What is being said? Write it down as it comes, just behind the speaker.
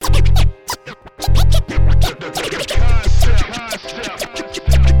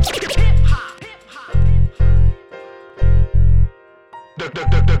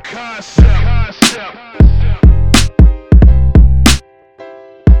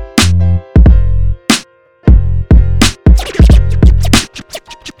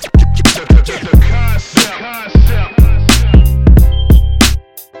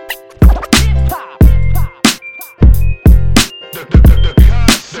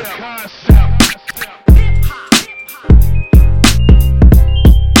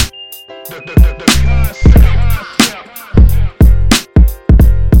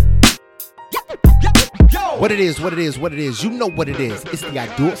What it is. You know what it is. It's the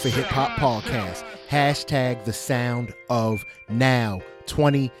I Do It for Hip Hop podcast. Hashtag the sound of now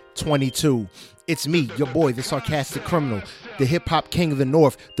 2022. It's me, your boy, the sarcastic criminal, the hip hop king of the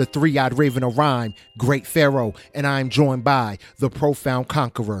north, the three-eyed raven of rhyme, Great Pharaoh, and I'm joined by the profound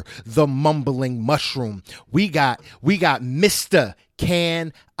conqueror, the mumbling mushroom. We got Mr.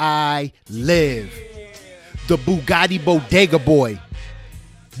 Can I Live? The Bugatti Bodega boy.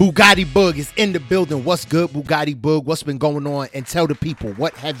 Bugatti Boog is in the building. What's good, Bugatti Boog? What's been going on? And tell the people,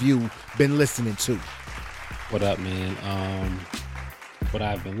 what have you been listening to? What up, man? What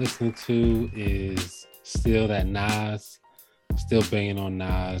I've been listening to is still that Nas, still banging on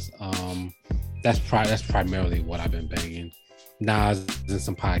Nas. That's primarily what I've been banging. Nas and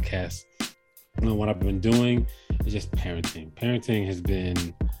some podcasts. And what I've been doing is just parenting. Parenting has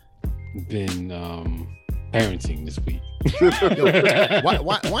been parenting this week. Yo,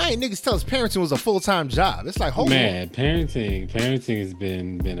 why ain't niggas tell us parenting was a full-time job? It's like, hold man, parenting has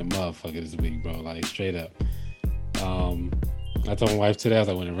been a motherfucker this week, bro. Like straight up. I told my wife today, I was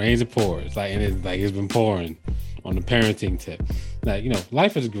like, when it rains, it pours. Like, and it's been pouring on the parenting tip. Like,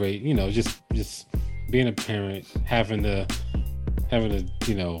 life is great. Just being a parent, having to handle,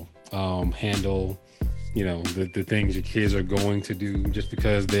 the things your kids are going to do just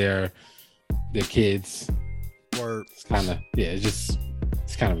because they're kids. Word. It's kind of, it's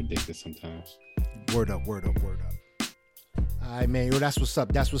kind of ridiculous sometimes. Word up. All right, man. Yo, that's what's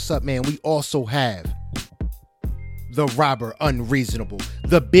up, man. We also have the robber unreasonable,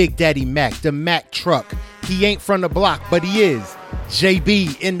 the Big Daddy Mac, the Mac truck. He ain't from the block, but he is.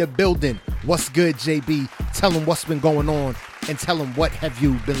 JB in the building. What's good, JB? Tell him what's been going on and tell him what have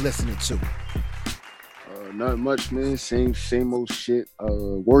you been listening to. Not much, man. Same old shit.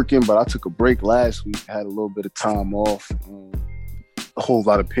 Working, but I took a break last week. I had a little bit of time off. A whole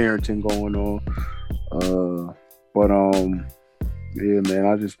lot of parenting going on. Yeah, man.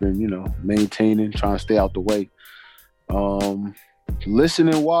 I just been, maintaining, trying to stay out the way.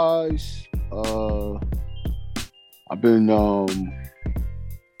 Listening wise, I've been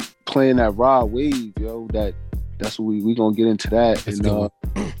playing that raw wave, yo. That's what we gonna get into that.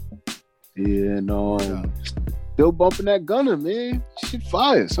 Still bumping that Gunna, man. Shit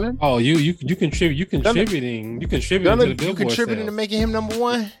fire, son. Oh, you contribute. You contributing to the Billboard. You contributing to making him number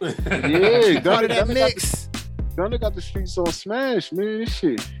one. Yeah, Gunna that mix. Gunna got the streets on smash, man.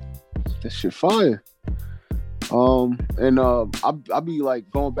 That shit fire. I'll be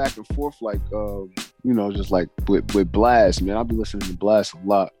like going back and forth, like just like with Blast, man. I'll be listening to Blast a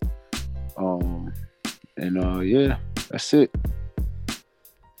lot. Yeah, that's it.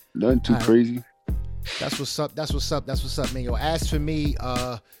 Nothing too crazy. That's what's up, man. Yo, as for me,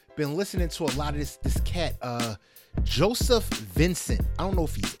 been listening to a lot of this cat, Joseph Vincent. I don't know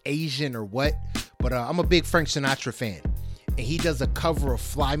if he's Asian or what, but I'm a big Frank Sinatra fan, and he does a cover of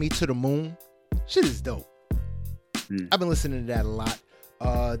 "Fly Me to the Moon." Shit is dope. I've been listening to that a lot.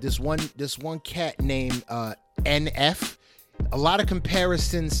 This one cat named NF. A lot of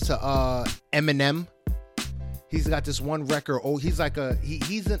comparisons to Eminem. He's got this one record. Oh, he's like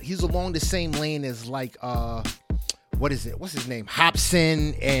he's along the same lane as like what is it? What's his name?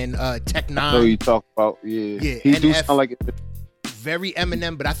 Hobson and Tech Nine. I know you talk about yeah. He NF, do sound like it. Very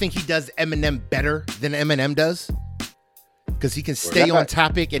Eminem, but I think he does Eminem better than Eminem does because he can stay on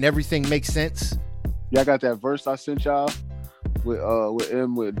topic and everything makes sense. Y'all got that verse I sent y'all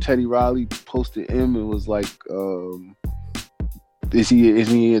with Teddy Riley posted him. It was like, is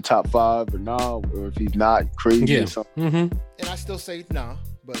he in top 5 or not? Or if he's not, crazy or something. Mm-hmm. And I still say nah,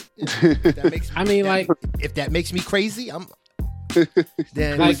 but that makes me, if that makes me crazy, I'm.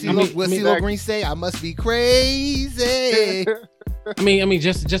 Then like, we'll see Lil Green say I must be crazy. I mean,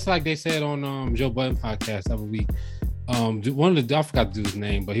 just like they said on Joe Budden podcast the other week. One of the I forgot the dude's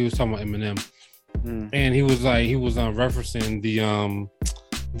name, but he was talking about Eminem. And he was referencing the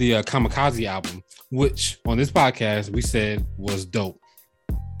Kamikaze album, which on this podcast we said was dope.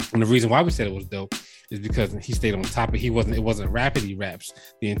 And the reason why we said it was dope is because he stayed on topic. It wasn't rapidy raps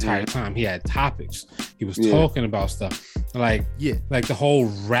the entire time. He had topics. He was talking about stuff like the whole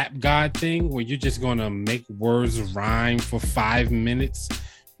rap god thing where you're just gonna make words rhyme for 5 minutes.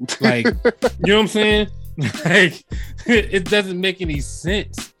 Like, you know what I'm saying? Like, it doesn't make any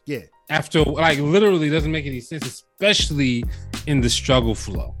sense. Yeah. After, like, literally doesn't make any sense, especially in the struggle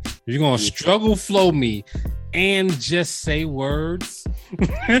flow. If you're gonna struggle flow me and just say words,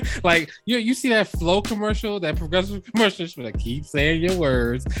 like you see that flow commercial, that progressive commercial, like keep saying your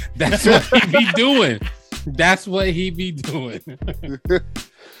words. That's what he be doing. That's what he be doing.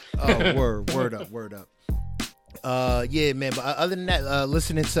 Oh, word up. Yeah, man. But other than that,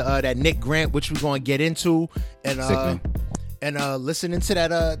 listening to that Nick Grant, which we're gonna get into, and listening to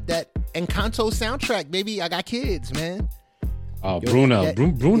that Encanto soundtrack. Baby, I got kids, man. Oh, Bruno.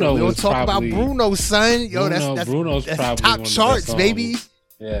 Bruno. We don't talk about Bruno, son. Yo, that's probably top charts, baby.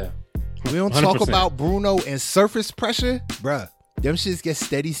 Yeah. We don't 100%. Talk about Bruno and Surface Pressure, bruh. Them shits get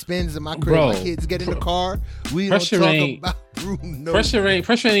steady spins in my crib. My kids get in the car. We don't talk about Bruno. Pressure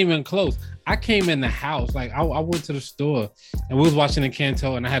ain't even close. I came in the house, like I went to the store and we was watching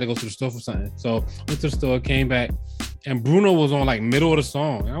Encanto and I had to go to the store for something. So went to the store, came back, and Bruno was on like middle of the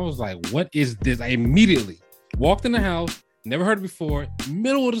song. And I was like, what is this? I immediately walked in the house, never heard it before,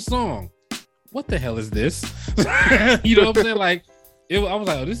 middle of the song. What the hell is this? You know what I'm saying? Like, I was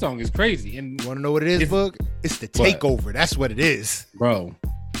like, oh, this song is crazy. And you want to know what it is, Boog? It's the takeover. That's what it is. Bro,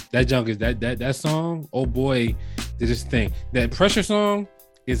 that junk is that song, oh boy, did this thing. That Pressure song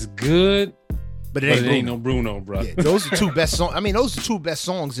is good, but it ain't no Bruno, bro. Yeah, those are two best songs. I mean, those are two best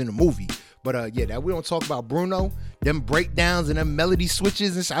songs in the movie. But yeah, that we don't talk about Bruno, them breakdowns and them melody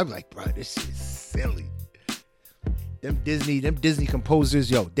switches and shit. I'm like, bro, this shit is silly. Them Disney composers,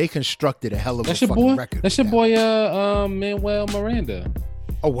 yo, they constructed a hell of a fucking record. That's your boy, Manuel Miranda.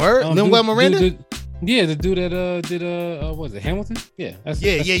 A word, Lin-Manuel Miranda. The dude that did what was it, Hamilton? Yeah,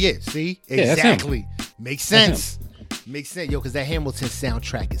 yeah. See, exactly, makes sense. Makes sense, yo, because that Hamilton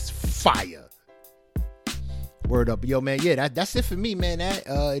soundtrack is fire. Word up, yo, man. Yeah, that's it for me, man. That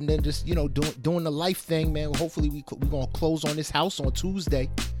and then just doing the life thing, man. Hopefully we gonna close on this house on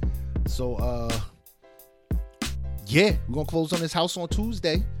Tuesday. So yeah, we're gonna close on this house on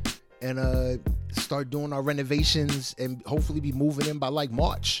Tuesday and start doing our renovations and hopefully be moving in by like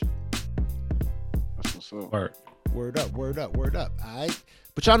March. That's what's up. Word up. All right.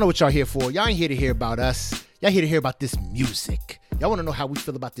 But y'all know what y'all here for. Y'all ain't here to hear about us. Y'all here to hear about this music. Y'all want to know how we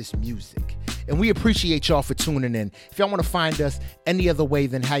feel about this music. And we appreciate y'all for tuning in. If y'all want to find us any other way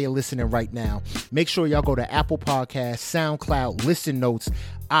than how you're listening right now, make sure y'all go to Apple Podcasts, SoundCloud, Listen Notes,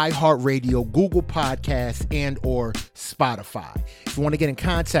 iHeartRadio, Google Podcasts, and or Spotify. If you want to get in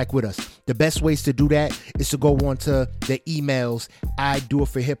contact with us, the best ways to do that is to go on to the emails,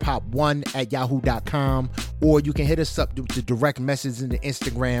 idoitforhiphop1@yahoo.com, or you can hit us up to direct message in the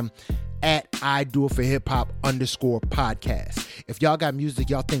Instagram at idoitforhiphop_podcast. If y'all got music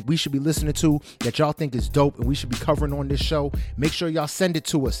y'all think we should be listening to, that y'all think is dope and we should be covering on this show, make sure y'all send it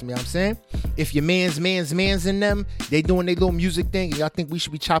to us. You know what I'm saying? If your man's in them, they doing their little music thing and y'all think we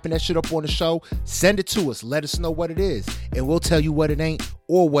should be chopping that shit up on the show, send it to us. Let us know what it is and we'll tell you what it ain't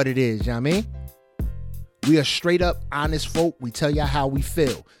or what it is. You know what I mean? We are straight up honest folk. We tell y'all how we feel.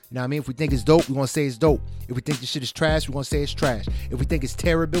 You know what I mean? If we think it's dope, we're going to say it's dope. If we think the shit is trash, we're going to say it's trash. If we think it's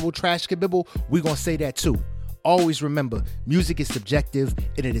terrible, trash, kibibble, we're going to say that too. Always remember, music is subjective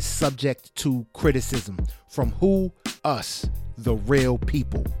and it is subject to criticism. From who? Us, the real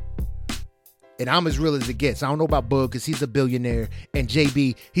people. And I'm as real as it gets. I don't know about Bug because he's a billionaire. And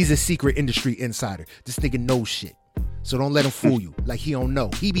JB, he's a secret industry insider. This nigga knows shit. So don't let him fool you like he don't know.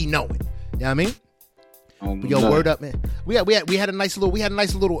 He be knowing. You know what I mean? But yo, word up, man. We had a nice little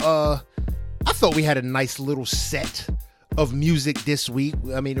I thought we had a nice little set of music this week.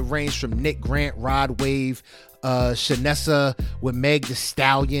 I mean, it ranged from Nick Grant, Rod Wave, Shanessa with Meg Thee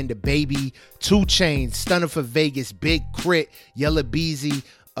Stallion, The Baby, 2 Chainz, Stunner for Vegas, Big Crit, Yella Beezy,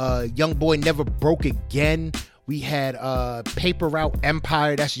 Young Boy Never Broke Again. We had Paper Route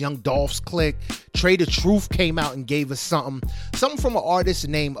Empire, that's Young Dolph's clique. Trey the Truth came out and gave us something from an artist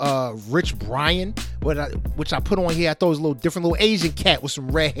named Rich Brian, which I put on here. I thought it was a little different, little Asian cat with some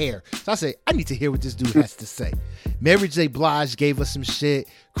red hair. So I said, I need to hear what this dude has to say. Mary J. Blige gave us some shit.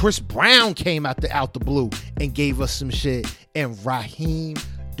 Chris Brown came out the blue and gave us some shit. And Raheem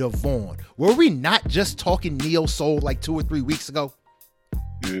DeVaughn. Were we not just talking neo soul like 2 or 3 weeks ago?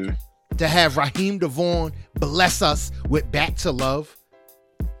 Yeah. To have Raheem DeVaughn bless us with Back to Love.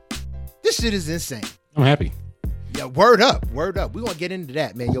 This shit is insane. I'm happy. Yeah, word up. We're gonna get into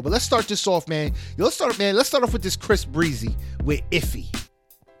that, man. Yo, but let's start this off, man. Let's start off with this Chris Breezy with Iffy.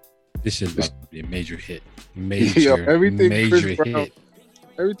 This shit's about to be a major hit. Everything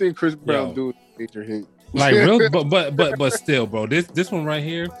Chris Brown do is a major hit. Like real, but still, bro. This one right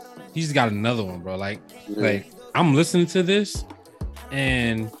here, he's got another one, bro. Like I'm listening to this,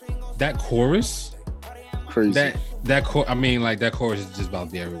 and that chorus, crazy. That chorus is just about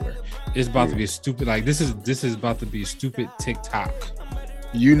to be everywhere. It's about to be a stupid. Like this is about to be a stupid TikTok.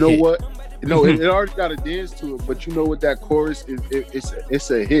 You know hit. What? No, it already got a dance to it, but you know what that chorus is?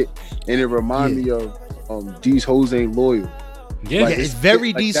 It's a hit, and it reminds me of These Hoes Ain't Loyal. Yeah, like, it's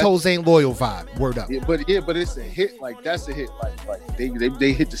very These Hoes Ain't Loyal vibe. Word up. Yeah, but it's a hit. Like that's a hit. Like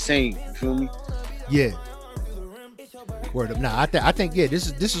they hit the same. You feel me? Yeah. Word up. Nah, I think yeah, this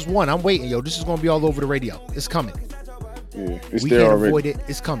is one. I'm waiting, yo. This is gonna be all over the radio. It's coming. Yeah, it's we there can't already. avoid it.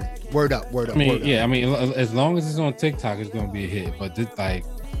 It's coming. Word up. Word up. I mean, word yeah. up. I mean, as long as it's on TikTok, it's gonna be a hit. But this, like,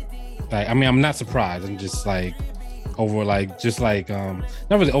 I mean, I'm not surprised. I'm just like not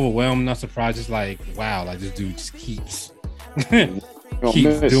really overwhelmed, not surprised. Just like, wow, like this dude just keeps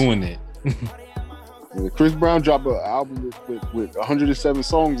doing it. Yeah, Chris Brown dropped an album with 107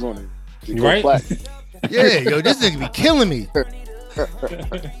 songs on it. Right? Yeah, yo, this nigga be killing me. All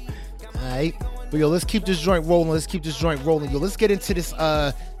right. But yo, let's keep this joint rolling. Yo, let's get into this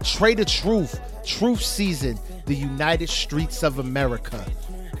Trey the Truth season, the United Streets of America.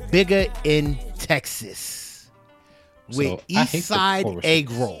 Bigger in Texas. With Eastside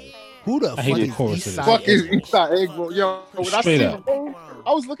Egg Roll. Who the fuck is Eastside Egg Roll? Yo, when I seen the phone,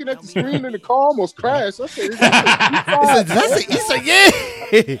 I was looking at the screen and the car almost crashed. I said, that's Eastside, yeah.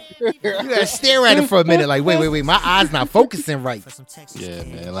 You gotta stare at it for a minute, like, wait, my eyes not focusing right. Yeah,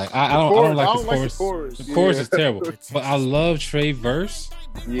 man. Like I don't like the chorus. The chorus is terrible. But I love Trey verse.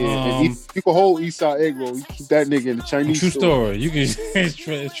 Yeah, you can hold Eastside Egg Roll. You keep that nigga in the Chinese True story. You can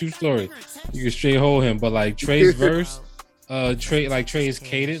true story. You can straight hold him, but like Trey's verse, Trey's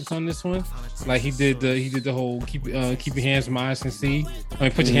cadence on this one, like he did the whole keep your hands where my eyes can see. I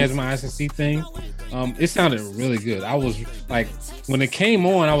mean, put your hands where my eyes can see thing. It sounded really good. I was like, when it came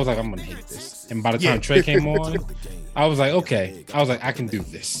on, I was like, I'm gonna hate this. And by the time Trey came on, I was like, okay. I was like, I can do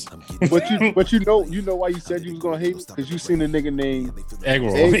this. But you know why you said you was gonna hate it? Because you seen a nigga named Egg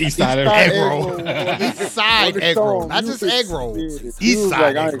Roll. Eastside Egg Roll. Eastside Egg Roll. Not just Egg Roll.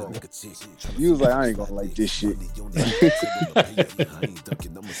 Eastside Egg Roll. You was like, I ain't gonna like this shit.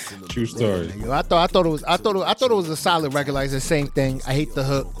 True story. Yo, I thought it was a solid record. Like the same thing. I hate the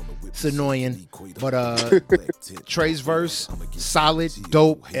hook. It's annoying, but Trey's verse solid,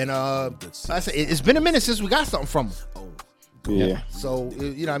 dope, and I said it's been a minute since we got something from him. Yeah. So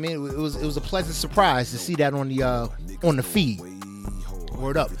you know, what I mean, it was a pleasant surprise to see that on the feed.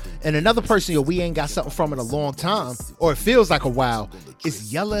 Word up. And another person, yo, we ain't got something from in a long time, or it feels like a while.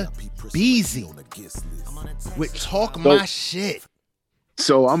 Is Yella Beezy with Talk My Shit.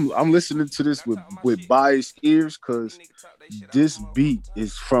 So I'm listening to this with biased ears because this beat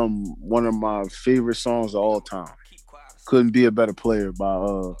is from one of my favorite songs of all time. Couldn't Be a Better Player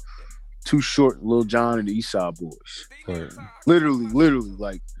by Too Short, Lil Jon, and the East Side Boys. Right. Literally,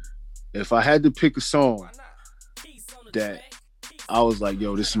 like if I had to pick a song that I was like,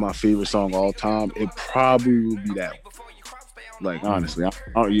 yo, this is my favorite song of all time, it probably would be that one. Like, honestly,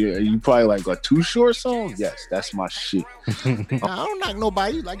 you probably like a Too Short song? Yes, that's my shit. I don't knock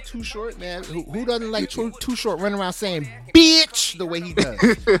nobody. You like Too Short, man. Who doesn't like Too Short running around saying bitch the way he does?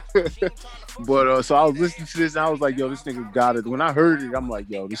 But so I was listening to this and I was like, yo, this nigga got it. When I heard it, I'm like,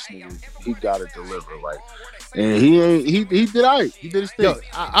 yo, this nigga, he got to deliver. Like, and he did all right. He did his thing. Yo,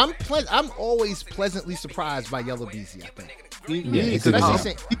 I'm always pleasantly surprised by Yella Beezy, I think.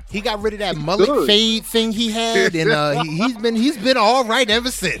 He got rid of that mullet fade thing he had, and he's been all right ever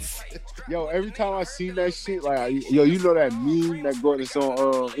since. Yo, every time I see that shit, like, yo, you know that meme that that's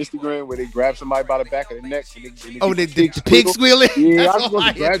on Instagram where they grab somebody by the back of the neck and the pig squealing? Yeah, I was supposed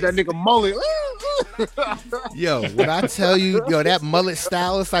to grab that nigga mullet. Yo, when I tell you, yo, that mullet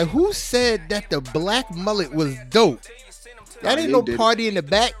style, it's like, who said that the black mullet was dope? That ain't no party in the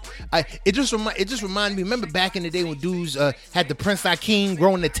back. It just reminded me. Remember back in the day when dudes had the Prince Akeem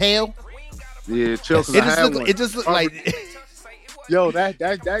growing the tail? Yeah, it just looked like. Yo,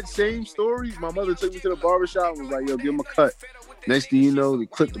 that same story. My mother took me to the barbershop and was like, "Yo, give him a cut." Next thing you know, they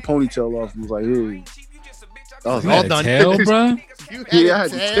clipped the ponytail off and was like, "Hey." I was all done, tail, bro. Yeah, I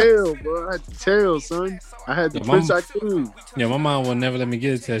had the tail, bro. I had the tail, son. I had the Prince Akeem. Yeah, my mom would never let me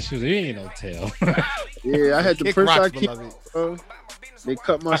get a tail. She was like, "You ain't no tail." Yeah, I had the Prince Akeem. They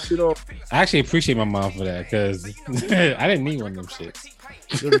cut my shit off. I actually appreciate my mom for that because I didn't need one of them shits.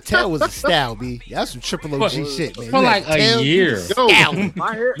 Yo, the tail was a style, B. That's some triple OG shit, man. For like a year. Yo, I knew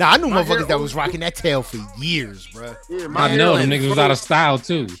motherfuckers that was rocking that tail for years, bro. Yeah, I know them niggas was out of style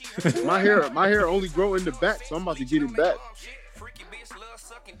too. My hair only grow in the back, so I'm about to get it back.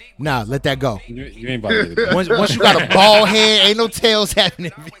 Nah, let that go. You ain't about to get it back. Once you got a bald head, ain't no tails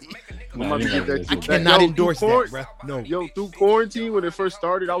happening. I cannot endorse that, bro. No. Yo, through quarantine when it first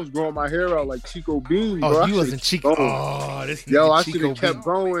started, I was growing my hair out like Chico Bean. Bro. You wasn't Chico. Oh, this yo, I should have kept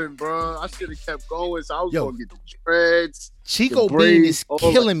going, bro. I should have kept going. So I was gonna get the dreads. Chico Bean is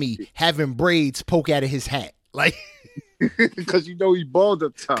killing me having braids poke out of his hat, like. Because you know he bald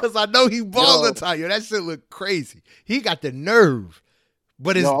up top. Because I know he bald up top. Yo, that shit look crazy. He got the nerve,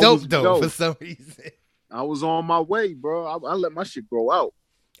 but it's dope though for some reason. I was on my way, bro. I let my shit grow out.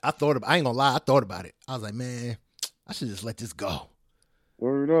 I ain't gonna lie, I thought about it. I was like, man, I should just let this go.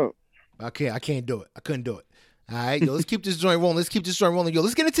 Word up. I can't do it. I couldn't do it. All right, yo, let's keep this joint rolling. Yo,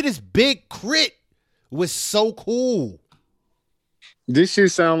 let's get into this Big Crit. It was so cool. This shit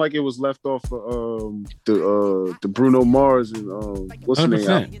sound like it was left off the Bruno Mars and what's the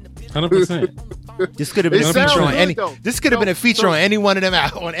name? 100%. This could have been a feature on any. This could have been a feature on any one of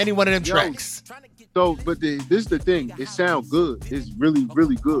them tracks. So, but this is the thing. It sounds good. It's really,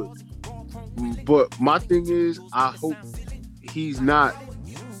 really good. But my thing is, I hope he's not,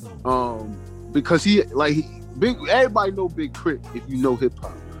 because everybody know Big Crit if you know hip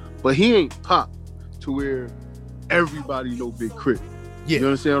hop, but he ain't pop to where everybody know Big Crit. Yeah. You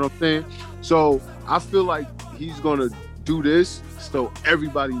understand what I'm saying? So I feel like he's gonna do this so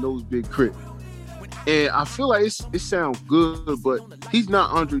everybody knows Big Crit. And I feel like it sounds good, but he's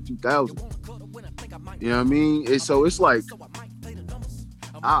not Andre 2000. You know what I mean? And so it's like,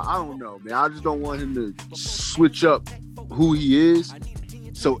 I don't know, man. I just don't want him to switch up who he is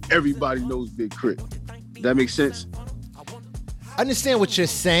so everybody knows Big Crit. That makes sense? I understand what you're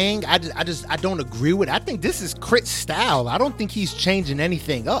saying. I don't agree with it. I think this is Crit's style. I don't think he's changing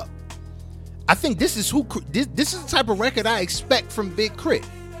anything up. I think this is this is the type of record I expect from Big Crit.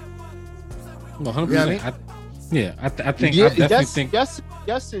 100%. You know what I mean? I definitely think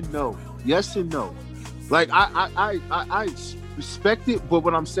yes and no. Yes and no. Like I respect it, but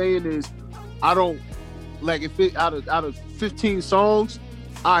what I'm saying is I don't like if it out of 15 songs,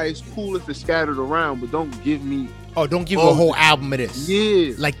 it's cool if it's scattered around, but don't give me don't give you a whole album of this.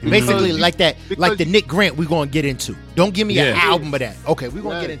 Yeah. Like basically like that, like the Nick Grant we're gonna get into. Don't give me an album of that. Okay, we're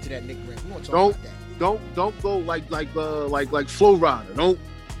gonna get into that Nick Grant. We're gonna talk about that. Don't go like Flow Rider. Don't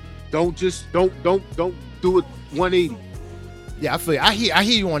do it 180. Yeah, I feel you. I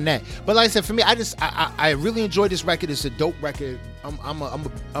hear you on that. But like I said, for me, I really enjoy this record. It's a dope record.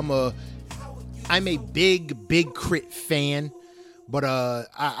 I'm a big Crit fan. But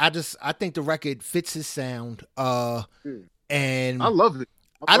I think the record fits his sound. And I love it.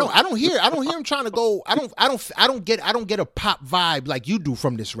 I don't hear him trying to go. I don't get a pop vibe like you do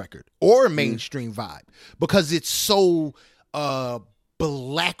from this record or a mainstream vibe because it's so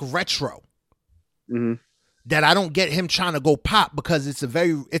black retro. Mm-hmm. That I don't get him trying to go pop because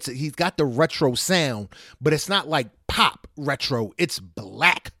he's got the retro sound, but it's not like pop retro. It's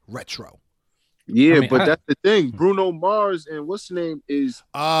black retro. Yeah, but that's the thing. Bruno Mars and what's the name is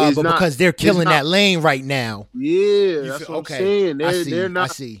but not, because they're killing that lane right now. Yeah, that's what I'm saying. They're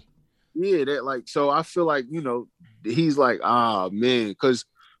not. I see. Yeah, they're like. So I feel like he's like, man, because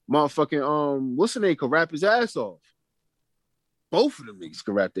motherfucking what's the name could rap his ass off. Both of them niggas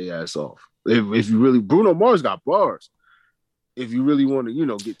could rap their ass off. If you really, Bruno Mars got bars. If you really want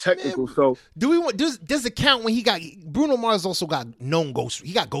to, get technical. Man, so does it count when Bruno Mars also got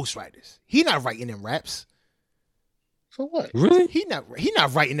he got ghostwriters. He not writing them raps. For what? Really? He not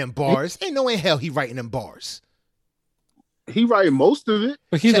writing them bars. Ain't no in hell he writing them bars. He writing most of it.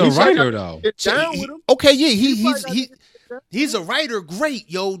 But he's a writer though. Okay, yeah, he's a writer. Great,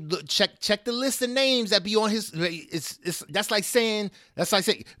 yo. Check the list of names that be on his. That's like saying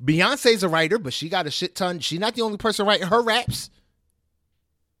Beyonce's a writer, but she got a shit ton. She's not the only person writing her raps.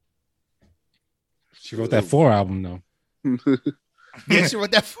 She wrote that 4 album though. Yeah, she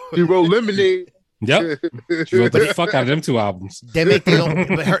wrote that. She wrote Lemonade. Yep. She wrote the fuck out of them 2 albums. But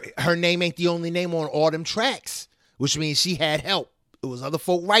her name ain't the only name on all them tracks, which means she had help. It was other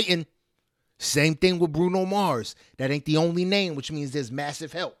folk writing. Same thing with Bruno Mars. That ain't the only name, which means there's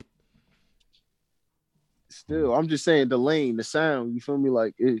massive help. Still, I'm just saying the lane, the sound. You feel me?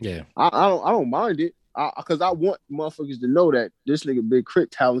 Like, yeah. I don't mind it, because I want motherfuckers to know that this nigga Big Crit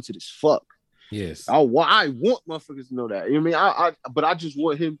talented as fuck. Yes. I want motherfuckers to know that. You know what I mean? But I just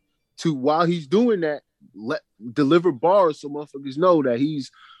want him to, while he's doing that, deliver bars so motherfuckers know that he's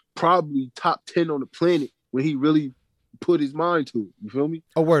probably top 10 on the planet when he really put his mind to it. You feel me?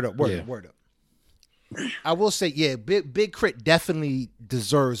 Oh, word up. I will say, yeah, Big Crit definitely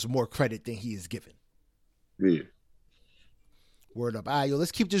deserves more credit than he is given. Yeah. Word up. All right, yo,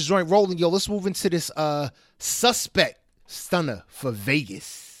 let's keep this joint rolling. Yo, let's move into this Suspect Stunner for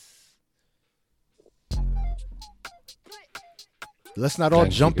Vegas. Let's not all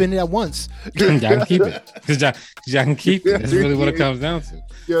jump in at once. Y'all can keep it. Because y'all can keep it. That's really what it comes down to.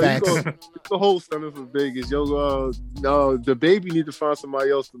 Yo, the whole Stunner for Vegas. Yo, the baby need to find somebody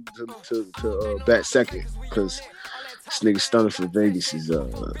else to bat second. Because this nigga Stunner for Vegas is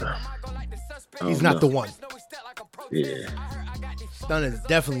he's not the one. Yeah. Stunner is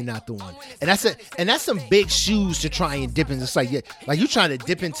definitely not the one. And that's some big shoes to try and dip into. It's like, yeah, like you trying to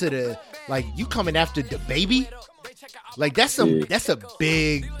dip into the, like you coming after the baby. Like that's a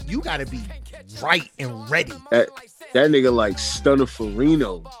big, you gotta be right and ready. That nigga like Stunner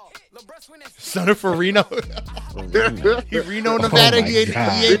Farino. Stunner Farino. He Reno, Nevada. Oh he ain't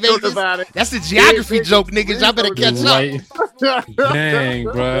Vegas. Nevada. That's a geography joke, niggas. Y'all better catch up. Dang,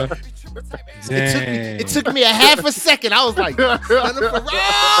 bro. It took me a half a second. I was like, Stunner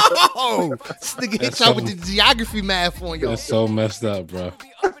Farino. This nigga hit y'all with the geography math on y'all. That's so messed up, bro.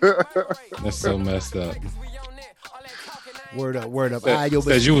 That's so messed up. Word up.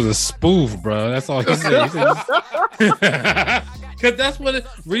 Said you was a spoof, bro. That's all he said. Because that's what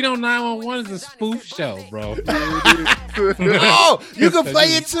Reno 911 is, a spoof show, bro. Oh, you can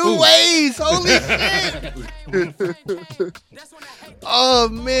play it two ways. Holy shit. Oh,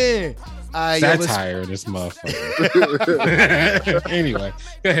 man. Satire, this motherfucker. Anyway,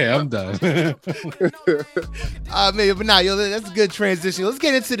 go ahead. I'm done. Man, but nah, that's a good transition. Let's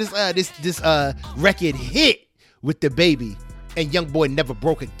get into this record hit with DaBaby and Young Boy Never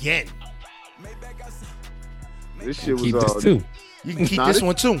Broke Again. This shit was keep this too. You can keep this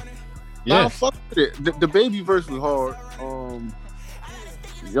one too. Yeah, fuck it. DaBaby verse was hard.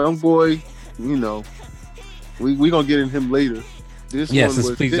 Young Boy, you know, we gonna get in him later. This one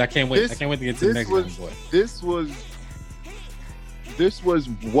was, please. I can't wait. I can't wait to get to the next Young Boy. This was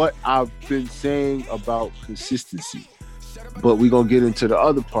what I've been saying about consistency. But we're gonna get into the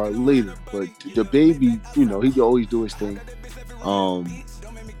other part later. But DaBaby, you know, he can always do his thing.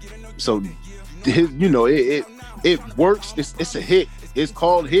 So you know, it works. It's a hit. It's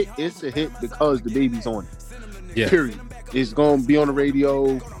called hit. It's a hit because DaBaby's on it. Yeah. Period. It's gonna be on the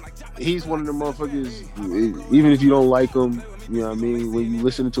radio. He's one of the motherfuckers. Even if you don't like him, you know what I mean. When you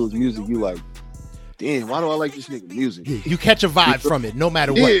listen to his music, you like, damn, why do I like this nigga music? You catch a vibe from it, no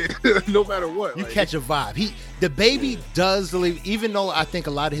matter what. Yeah, no matter what. You catch a vibe. DaBaby does, even though I think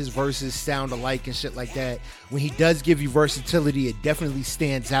a lot of his verses sound alike and shit like that, when he does give you versatility, it definitely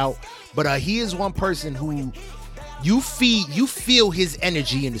stands out. But he is one person who you feel his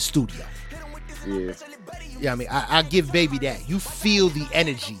energy in the studio. Yeah. Yeah, I mean, I give Baby that. You feel the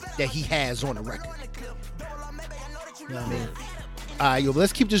energy that he has on the record. You know what I mean? Yo,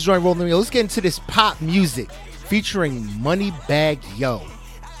 let's keep this joint rolling. Yo, let's get into this pop music featuring Moneybagg Yo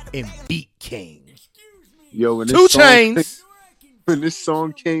and Beat King. Yo, when 2 Chainz. When this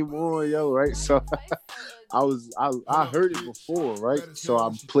song came on, yo, right? So I heard it before, right? So I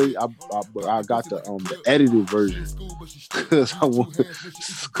got the edited version because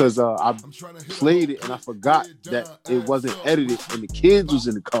I played it and I forgot that it wasn't edited and the kids was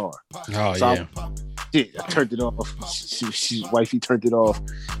in the car. Oh, so yeah. I turned it off. Wifey turned it off,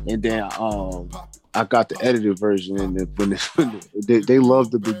 and then I got the edited version, and when they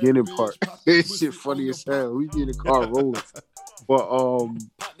love the beginning part. This shit funny as hell. We be in the car rolling, but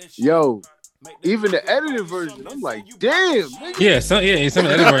yo, even the edited version, I'm like, damn. Nigga. Yeah, some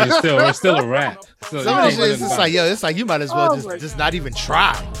edited version still a rap. So it's just like, yo, it's like you might as well just not even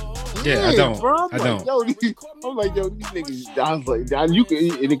try. Yeah, I don't. Bro, I don't. I'm like, yo, these niggas. I was like, you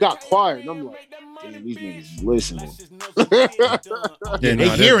can, and it got quiet, and I'm like, damn, these niggas listening. Yeah, they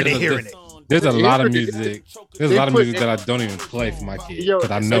hearing it. There's a lot of music. There's a lot of music that I don't even play for my kids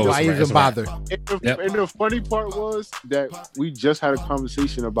because I know why even bother. And the funny part was that we just had a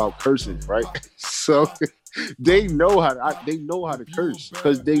conversation about cursing, right? So they know how to curse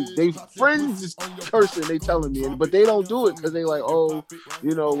because they friends is cursing. They telling me, but they don't do it because they like, oh,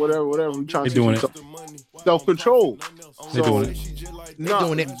 you know, whatever. We trying to doing it. Self-control. They're doing it.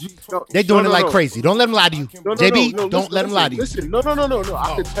 They're doing it like crazy. Don't let them lie to you, JB. Don't let them lie to you. Listen, no.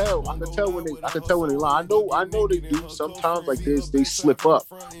 I can tell when they lie. I know they do sometimes. Like they slip up,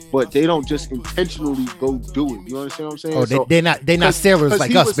 but they don't just intentionally go do it. You understand what I'm saying? Oh, they're not sailors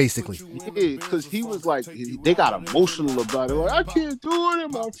like us, basically. Yeah, because he was like, they got emotional about it. Like, I can't do it,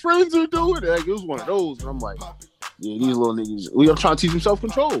 and my friends are doing it. Like, it was one of those, and I'm like, yeah, these little niggas. I'm trying to teach them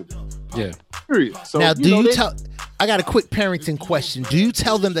self-control. Yeah. Period. So now, do you tell? I got a quick parenting question. Do you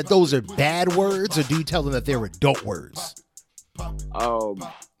tell them that those are bad words, or do you tell them that they're adult words?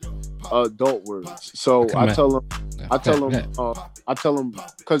 Adult words. So I tell them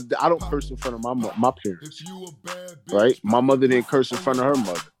because I don't curse in front of my parents. Right? My mother didn't curse in front of her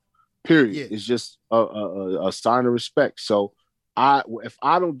mother. Period. Yeah. It's just a sign of respect. So if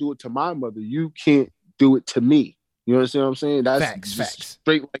I don't do it to my mother, you can't do it to me. You understand what I'm saying? That's facts.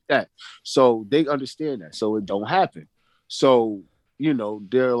 Straight like that. So they understand that. So it don't happen. So, you know,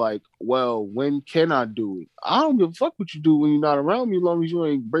 they're like, well, when can I do it? I don't give a fuck what you do when you're not around me, as long as you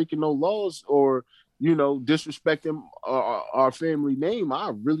ain't breaking no laws or, you know, disrespecting our family name.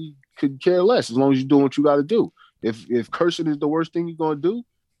 I really could care less as long as you're doing what you got to do. If cursing is the worst thing you're going to do,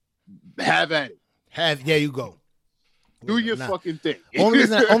 have at it. There you go. Do your fucking thing. Only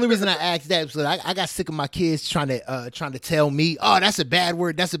reason I asked that was I got sick of my kids trying to tell me, oh, that's a bad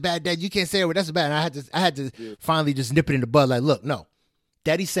word, that's a bad dad. You can't say a word, that's a bad. And I had to finally just nip it in the bud. Like, look, no,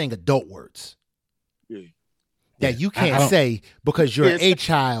 Daddy's saying adult words that you can't say because you're a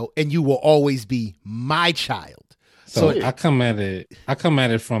child and you will always be my child. So I come at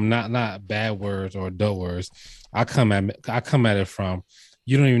it from not bad words or adult words. I come at it from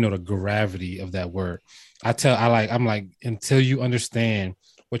you don't even know the gravity of that word. I'm like, until you understand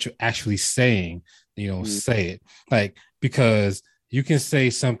what you're actually saying, say it. Like, because you can say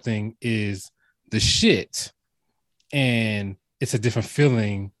something is the shit and it's a different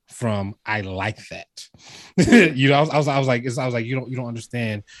feeling from I like that. I was like, you don't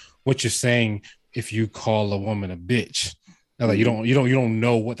understand what you're saying if you call a woman a bitch. Like, you don't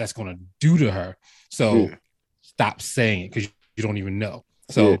know what that's gonna do to her. So stop saying it because you don't even know.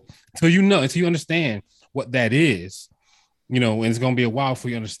 So until you understand what that is, and it's gonna be a while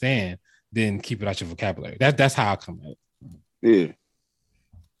before you understand, then keep it out your vocabulary. That's how I come at it. Yeah.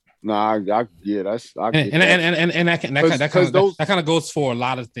 Nah, that kind of goes for a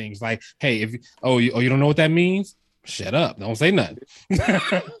lot of things. Like, hey, if you don't know what that means, shut up. Don't say nothing.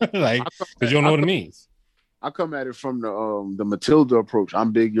 Like, because you don't know what it means. I come at it from the Matilda approach.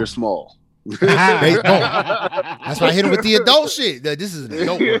 I'm big, you're small. That's why I hit him with the adult shit. This is an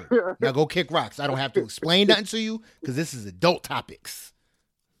adult word. Now go kick rocks. I don't have to explain nothing to you because this is adult topics.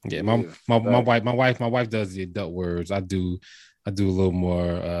 Yeah, my wife does the adult words. I do a little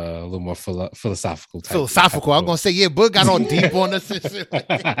more philosophical. Philosophical. I'm gonna say, yeah, Boog got on deep on us.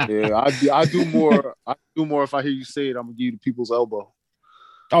 Yeah, I do more. I do more. If I hear you say it, I'm gonna give you the people's elbow.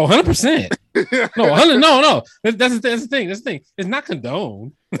 Oh, 100%. No. That's the thing. It's not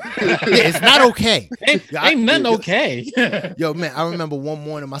condoned. It's not okay. Ain't nothing okay. Yo, man, I remember one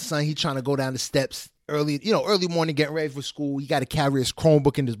morning my son, he trying to go down the steps early morning, getting ready for school. He got to carry his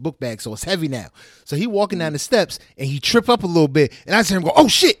Chromebook in his book bag, so it's heavy now. So he walking down the steps and he trip up a little bit, and I see him go, oh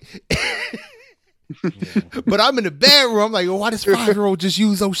shit. But I'm in the bedroom. I'm like, why does 5-year-old just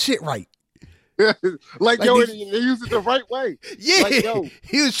use oh shit right? like yo, they use it the right way. Yeah, like, yo,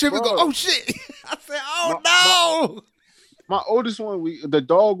 he was tripping. Go, oh shit! I said, oh no. My oldest one, the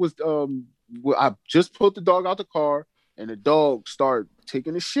dog was I just put the dog out the car, and the dog started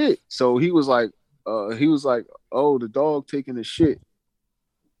taking a shit. So he was like, oh, the dog taking a shit,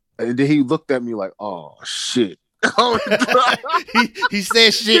 and then he looked at me like, oh shit. he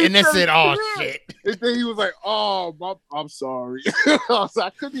said shit and then said, oh shit. And then he was like, oh, I'm sorry. I was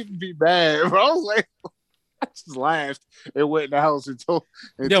like, I couldn't even be mad, bro. I was like, I just laughed and went in the house and told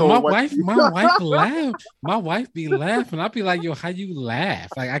my wife laughed. My wife be laughing. I'll be like, yo, how you laugh?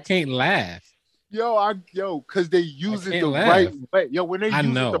 Like, I can't laugh. Because they use it the right way. Yo, when they use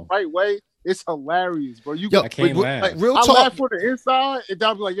it the right way, it's hilarious, bro. I can't laugh. Like, real talk. I laugh for the inside, and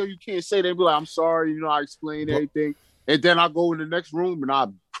I'll be like, yo, you can't say that. They'll be like, I'm sorry, I explained everything. And then I go in the next room and I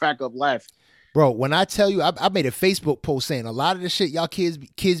crack up laughing. Bro, when I tell you, I made a Facebook post saying a lot of the shit y'all kids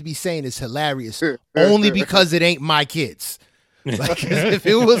be saying is hilarious only because it ain't my kids. Like, if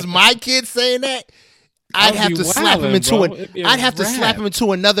it was my kids saying that, I'd have to slap him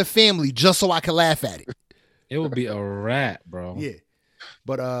into another family just so I could laugh at it. It would be a rat, bro. Yeah.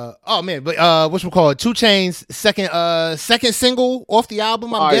 But whatchamacallit, 2 Chainz second single off the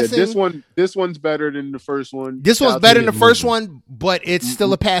album, I'm guessing. Yeah, this one's better than the first one. This one's better than the first one, but it's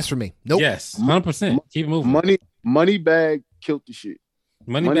still a pass for me. Nope. Yes, 100%. Keep moving. Moneybagg killed the shit.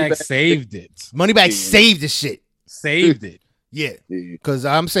 Moneybagg saved it. Moneybagg saved the shit. Saved it. Yeah. Because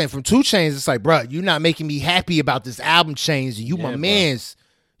I'm saying from 2 Chainz, it's like, bro, you're not making me happy about this album change. You my mans,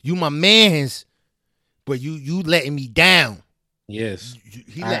 but you letting me down. Yes.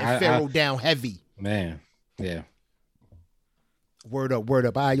 He let Pharaoh down heavy. Man. Yeah. Word up. All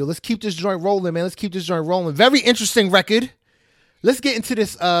right, yo, let's keep this joint rolling, man. Very interesting record. Let's get into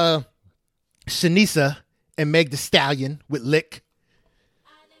this Shanisa and Meg Thee Stallion with Lick.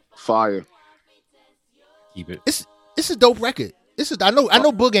 Fire. Keep it. It's a dope record. I know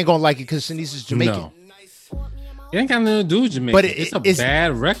Boog ain't gonna like it because Shanisa's Jamaican. No. It ain't got nothing to do with Jamaica. But it's a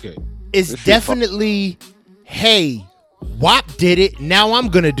bad record. It's definitely, hey, WAP did it. Now I'm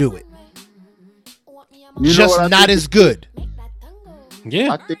gonna do it. Just not as good.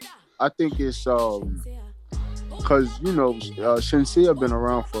 Yeah, I think it's because Shenseea been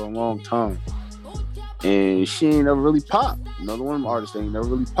around for a long time, and she ain't never really popped. Another one of them artists ain't never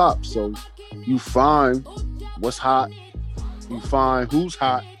really popped. So you find what's hot, you find who's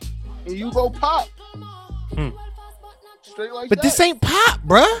hot, and you go pop. Straight like but that. This ain't pop,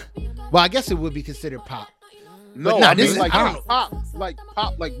 bruh. Well, I guess it would be considered pop. No, this is like pop,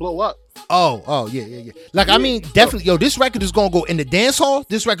 like blow up. Oh, yeah. Like, I mean, definitely, yo, this record is gonna go in the dance hall.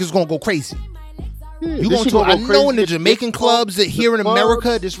 This record is gonna go crazy. Yeah, You going to? I know in the Jamaican clubs that here in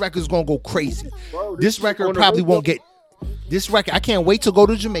America, this record is gonna go crazy. Bro, This record probably won't get. This record, I can't wait to go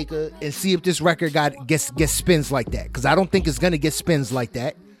to Jamaica and see if this record gets spins like that. Because I don't think it's gonna get spins like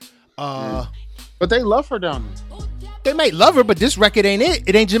that. But they love her down there. They might love her, but this record ain't it.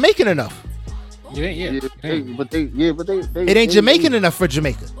 It ain't Jamaican enough. It ain't Jamaican enough for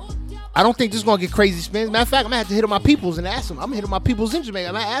Jamaica. I don't think this is gonna get crazy spins. Matter of fact, I'm gonna have to hit up my peoples and ask them. I'm gonna hit up my peoples in Jamaica.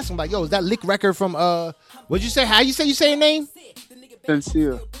 I'm gonna ask them like, yo, is that lick record from what'd you say? How you say your name?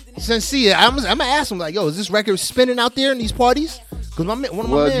 Sincere. I'm gonna ask them like, yo, is this record spinning out there in these parties? Because one of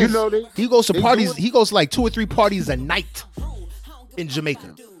my mans, you know he goes to parties. He goes to like 2 or 3 parties a night in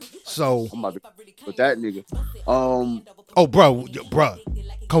Jamaica. So I'm about to with that nigga. Oh, bro,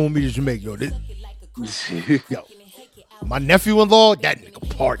 come with me to Jamaica, yo. Yo, my nephew-in-law, that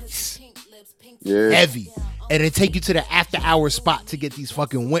nigga parties. Yeah. Heavy. And then take you to the after-hour spot to get these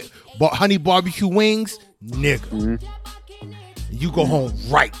fucking honey barbecue wings, nigga. Mm-hmm. You go home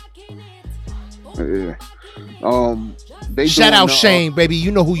right. Yeah. Shout out Shane, baby.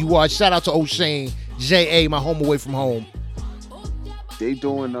 You know who you are. Shout out to old Shane, J.A., my home away from home. They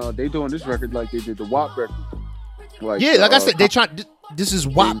doing this record like they did the WAP record. Like, yeah, like I said, they trying. This is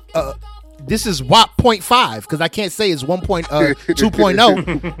WAP. This is WAP 0.5 because I can't say it's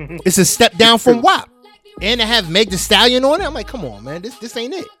 2.0. It's a step down from WAP, and to have Meg Thee Stallion on it, I'm like, come on, man, this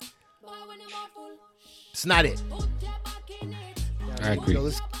ain't it. It's not it. I agree.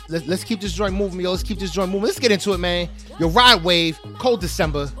 Yo, let's keep this joint moving, yo. Let's keep this joint moving. Let's get into it, man. Yo, Rod Wave, Cold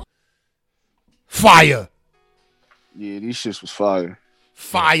December, fire. Yeah, these shits was fire.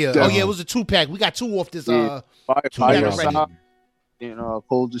 Fire. Oh yeah, it was a 2-pack. We got 2 off this. Fire and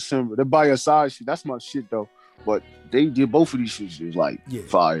Cold December. The By Your Side shit. That's my shit though. But they did both of these shits. It was like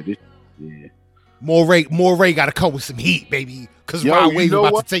fire. Yeah. Moray got to come with some heat, baby. Cause Rod Wave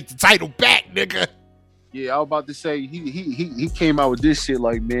about to take the title back, nigga. Yeah, I was about to say he came out with this shit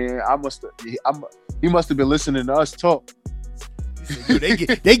like, man, he must have been listening to us talk.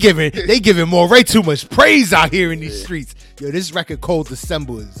 They giving Moray too much praise out here in these streets. Yo, this record Cold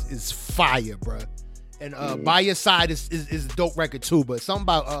December is fire, bro. And By Your Side is a dope record too. But something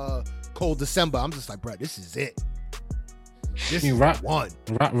about Cold December, I'm just like, bro, this is it. This is one.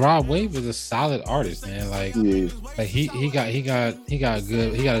 Rod Wave is a solid artist, man. Like he got a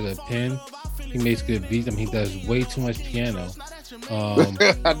good pen. He makes good beats. I mean, he does way too much piano.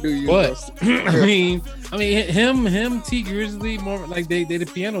 I knew you. But I mean, him, T Grizzly, more like they the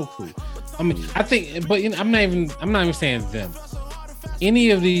piano crew. I mean, I think, but I'm not even saying them. Any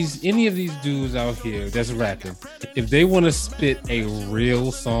of these dudes out here that's rapping, if they want to spit a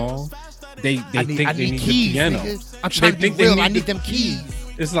real song, they think they need keys, the piano. Nigga. I'm trying to be real. I need them keys.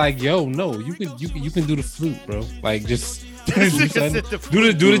 It's like, yo, no, you can do the flute, bro. Like just. do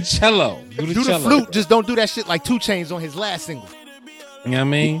the cello. Do the flute. Just don't do that shit like 2 Chainz on his last single. You know what I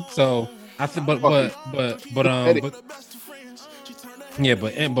mean? So I think, but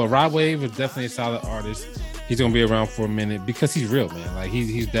Rod Wave is definitely a solid artist. He's gonna be around for a minute because he's real, man. Like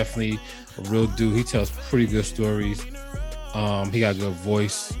he's definitely a real dude. He tells pretty good stories. He got a good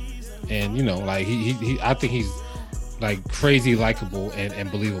voice, and like he I think he's like crazy likable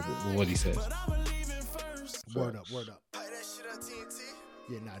and believable with what he says. Word up.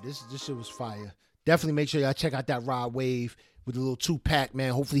 Yeah, this shit was fire. Definitely make sure y'all check out that Rod Wave with a little 2-pack,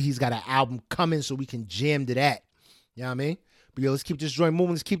 man. Hopefully he's got an album coming so we can jam to that. You know what I mean? But yo, let's keep this joint moving.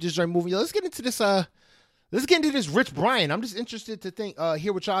 Yo, let's get into this Rich Brian. I'm just interested to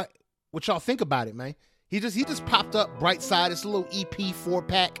hear what y'all think about it, man. He just popped up Bright Side. It's a little EP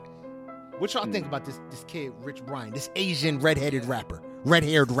 4-pack. What y'all think about this kid, Rich Brian, this Asian red-haired rapper?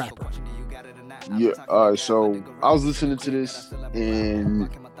 Yeah, all right, so I was listening to this, and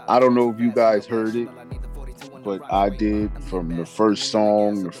I don't know if you guys heard it, but I did. From the first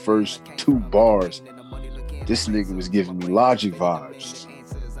song, the first 2 bars, this nigga was giving me Logic vibes.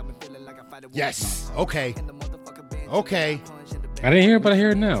 Yes, okay. I didn't hear it, but I hear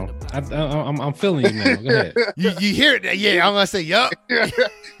it now. I'm feeling it now. Go ahead. You hear it? Yeah, I'm gonna say, yup.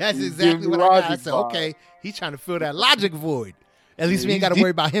 That's exactly what I got. I said, okay, he's trying to fill that Logic void. At least we ain't got to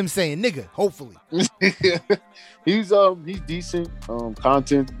worry about him saying nigga, hopefully. He's decent.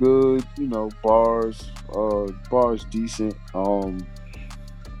 Content good, bars decent. I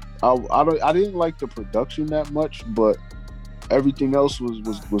didn't like the production that much, but everything else was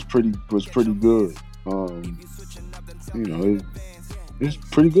pretty good. It's pretty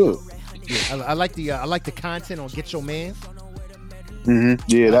good. Yeah, I like the content on Get Your Mans. Mm-hmm.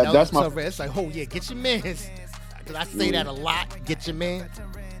 Yeah, that's It's like, oh yeah, get your mans. Cause I say that a lot. Get your man.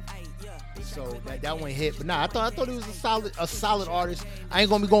 So that one hit. But nah, I thought he was a solid artist. I ain't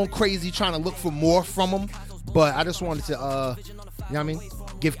gonna be going crazy trying to look for more from him. But I just wanted to, you know what I mean,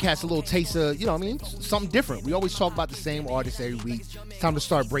 give cats a little taste of, you know what I mean, something different. We always talk about the same artists every week. It's time to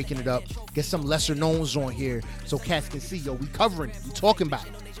start breaking it up. Get some lesser knowns on here so cats can see, yo, we covering it. We talking about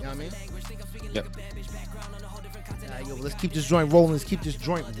it. You know what I mean? Yep. Yo, let's keep this joint rolling. Let's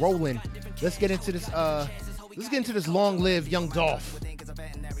get into this. Long-lived Young Dolph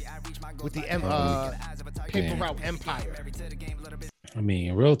with the Paper Route Empire. I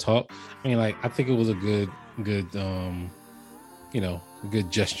mean, real talk. I mean, like, I think it was a good, good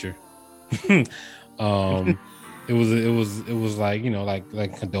gesture. It was like,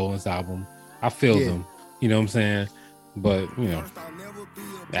 like condolence album. I feel them. You know what I'm saying? But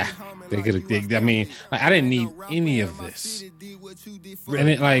they could have. I mean, like, I didn't need any of this. And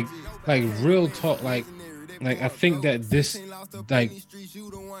it like real talk, like I think that this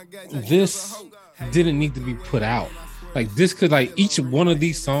didn't need to be put out. Like, this could, like, each one of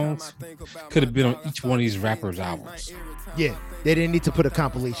these songs could have been on each one of these rappers' albums. Yeah, they didn't need to put a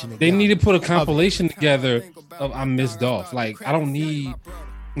compilation together. They need to put a compilation together of I Miss Dolph. Like, I don't need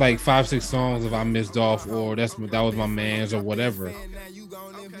like 5-6 songs of I Miss Dolph or that was my man's or whatever.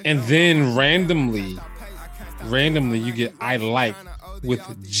 And then randomly you get I Like with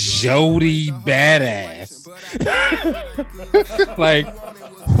Jody Badass. Like,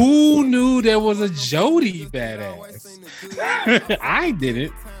 who knew there was a Jody Badass? I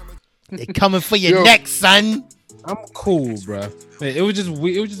didn't. They coming for your neck, son. I'm cool, bro. It was just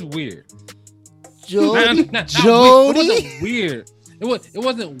weird. Jody. It wasn't weird. It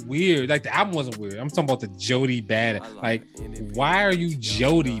wasn't weird. Like, the album wasn't weird. I'm talking about the Jody Badass. Like, why are you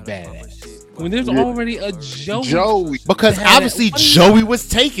Jody Badass when there's already a Joey? Because obviously Joey was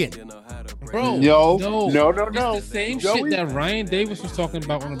taken. Bro, no. It's the same shit that Ryan Davis was talking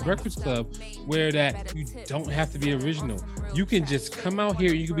about on the Breakfast Club, where that you don't have to be original. You can just come out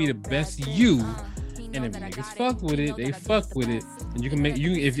here, you can be the best you, and if niggas fuck with it, they fuck with it. And you can make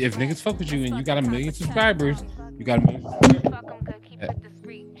you if niggas fuck with you and you got 1 million subscribers, you got 1 million subscribers.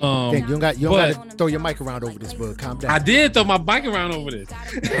 You don't got to throw your mic around over this, bud. Calm down. I did throw my mic around over this.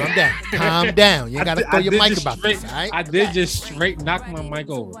 Calm down. You ain't got to throw your mic about this, all right? I did just straight knock my mic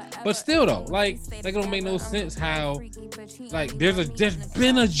over. But still, though, like it don't make no sense how, like, there's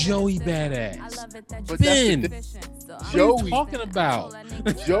been a Joey Badass. But Ben, what are you talking about?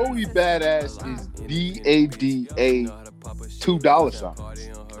 Joey Badass is BADA $2 signs.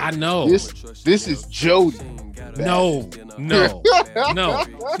 I know. This is Jody. No,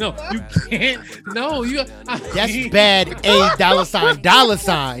 you can't. No, that's bad $dollar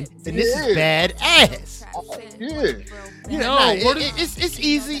sign, and this is bad ass. It's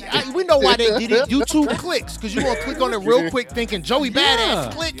easy. We know why they did it. YouTube clicks, because you gonna click on it real quick, thinking Joey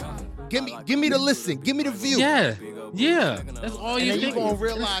Badass. Click. Give me the listen. Give me the view. Yeah. That's all you think. And you're gonna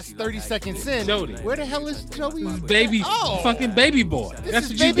realize 30 seconds in, Jody, where the hell is Joey? Baby, fucking baby boy. That's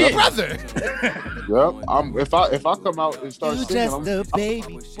what baby you brother. Yep. If I come out and start singing,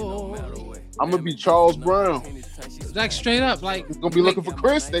 I'm gonna be Charles Brown. Like, straight up, like, gonna be looking for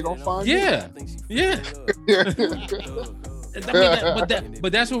Chris. They gonna find me. Yeah.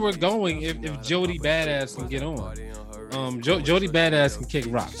 But that's where we're going. If Jody Badass can get on. Jody Badass can kick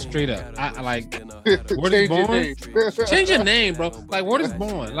rock straight up. I like Word is Born. Change your name, bro. Like, Word is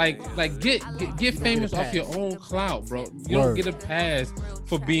Born. Like get famous off your own clout, bro. You don't get a pass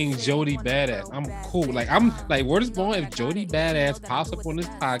for being Jody Badass. I'm cool. I'm like Word is Born. If Jody Badass pops up on this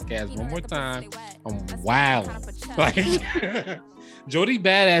podcast one more time, I'm wild. Like, Jody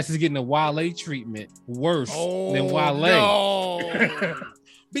Badass is getting a Wale treatment worse than Wale. No.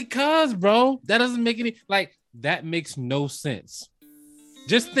 Because, bro, that doesn't make any that makes no sense.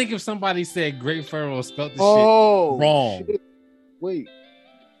 Just think if somebody said Great Pharaoh spelled the shit wrong. Shit. Wait.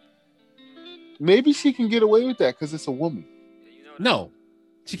 Maybe she can get away with that because it's a woman. No,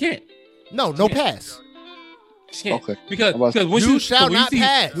 she can't. No pass. She can't. Okay. Because when you shall not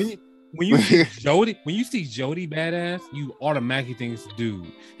pass. When you see Jody Badass, you automatically think it's a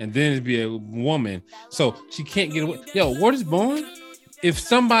dude, and then it'd be a woman. So she can't get away. Yo, Word is Born. If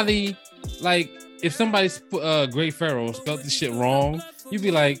somebody's Great Pharaoh spelled this shit wrong, you'd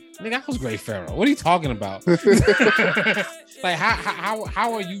be like, nigga, I was Great Pharaoh. What are you talking about? Like,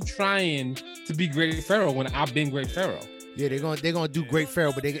 how are you trying to be Great Pharaoh when I've been Great Pharaoh? Yeah, they're gonna do Great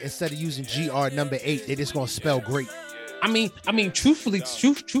Pharaoh, but instead of using GR number 8, they're just gonna spell great. I mean, truth be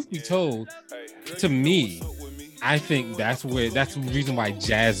told, to me, I think that's the reason why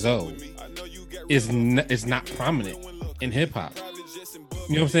Jaz-O is not prominent in hip hop.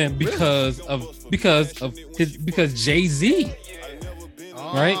 You know what I'm saying? Because Jay-Z.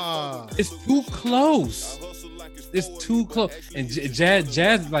 right? It's too close. It's too close. And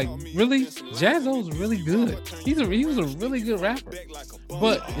Jazz, like, really, Jaz-O's really good. He was a really good rapper,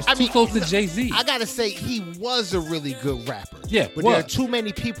 but it's too close to Jay-Z. I gotta say, he was a really good rapper. Yeah, but there are too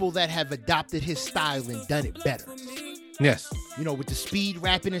many people that have adopted his style and done it better. Yes. You know, with the speed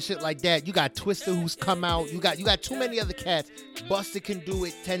rapping and shit like that. You got Twista who's come out. You got too many other cats. Busta can do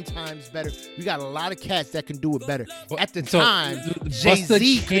it 10 times better. You got a lot of cats that can do it better. At the time,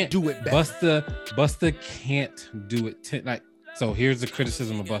 Jay-Z could do it better. Busta can't do it so here's the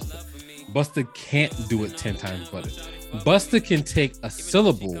criticism of Busta. Busta can't do it 10 times better. Busta can take a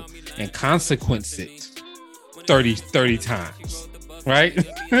syllable and consequence it 30 times. Right?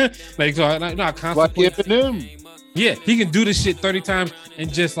 Like, so not consequence. Like Eminem. Yeah, he can do this shit 30 times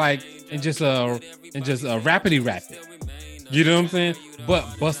and just rapidy rap it. You know what I'm saying? But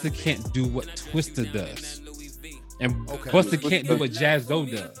Busta can't do what Twista does. And Busta can't do what Jaz-O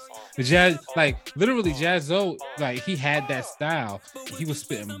does. The Jaz-O, like, he had that style. He was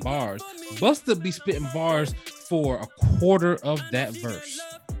spitting bars. Busta be spitting bars for a quarter of that verse.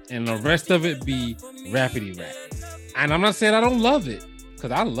 And the rest of it be rapidy rap. And I'm not saying I don't love it,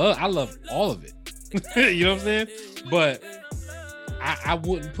 because I love all of it. You know what I'm saying? But I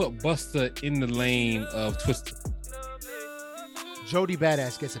wouldn't put Busta in the lane of Twista. Jody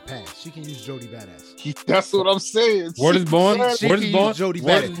Badass gets a pass. She can use Jody Badass. That's what I'm saying. Word is born. Jody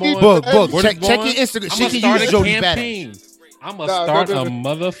Badass. Book. Check your Instagram. She can use Jody Badass. I'm gonna start a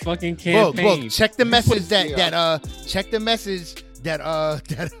motherfucking campaign. Book. Check the message check the message that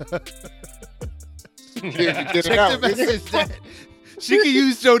she can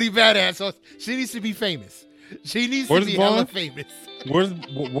use Jody Badass. So she needs to be famous. She needs to be hella famous. Word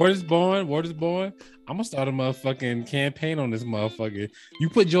is born. I'm gonna start a motherfucking campaign on this motherfucker. You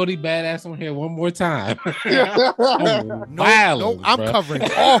put Jody Badass on here one more time. I'm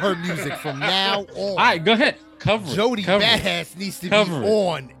covering all her music from now on. All right, go ahead. Jody Badass needs to be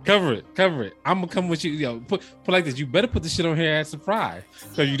on. Cover it. I'm gonna come with you. Yo, put like this. You better put this shit on here as surprise.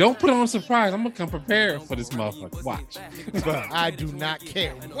 So you don't put it on surprise, I'm gonna come prepared for this motherfucker. Watch. Bro, I do not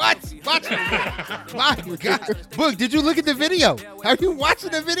care. What? Watch it. My God. Book, did you look at the video? Are you watching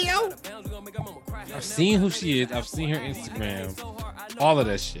the video? I've seen who she is. I've seen her Instagram. All of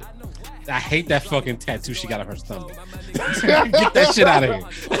that shit. I hate that fucking tattoo she got on her stomach. Get that shit out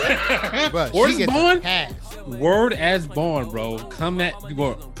of here. Bro, Word is born. Word as born, bro.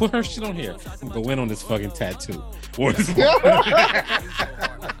 Put her shit on here. I'm gonna go in on this fucking tattoo. Word is born.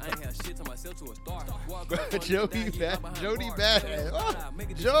 Jody Badass. Oh,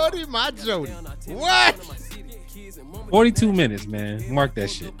 Jody, my Jody. What? 42 minutes, man. Mark that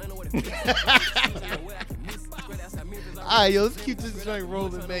shit. All right, yo, let's keep this joint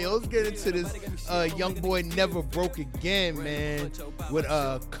rolling, man. Yo, let's get into this Young Boy Never Broke Again, man, with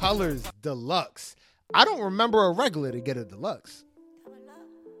Colors Deluxe. I don't remember a regular to get a deluxe.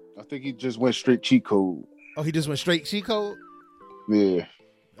 I think he just went straight cheat code. Oh, he just went straight cheat code? Yeah.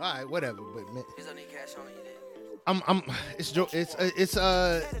 All right, whatever. But man,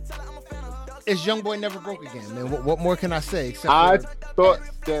 it's Young Boy Never Broke Again, man. What more can I say? I thought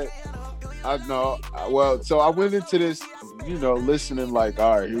that I know. Well, so I went into this, listening like,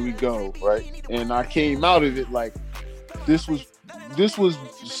 all right, here we go, right? And I came out of it like, this was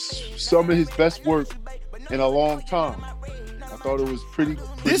some of his best work in a long time. I thought it was pretty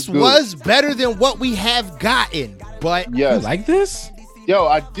This good. was better than what we have gotten, but yes. You like this? Yo,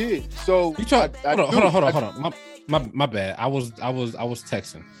 I did. So you talk. Hold on. My bad. I was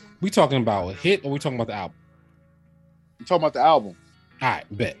texting. We talking about a hit or we talking about the album? You talking about the album? All right,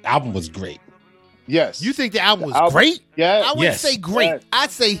 bet. The album was great. Yes. You think the album was great? Yeah. I wouldn't say great. Yes.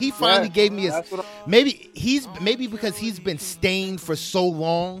 I'd say he finally gave me maybe because he's been stained for so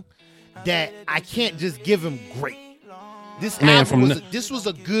long that I can't just give him great. This was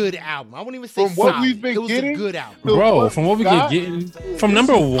a good album. I wouldn't even say from what we've been it was getting, a good album. Bro, from what we've been getting from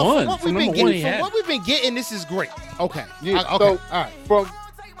number one. From what we've been getting, this is great. Okay. Yeah, okay. So, all right.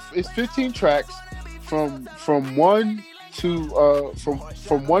 It's 15 tracks from 1 to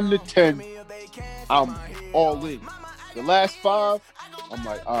from 1 to 10. I'm all in. The last 5, I'm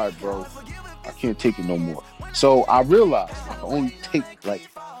like, all right, bro, I can't take it no more. So I realized I can only take like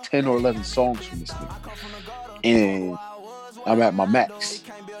 10 or 11 songs from this nigga, and I'm at my max.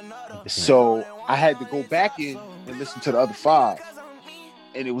 So I had to go back in and listen to the other 5,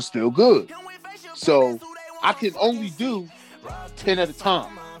 and it was still good. So I can only do 10 at a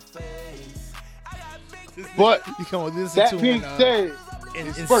time. But that being said,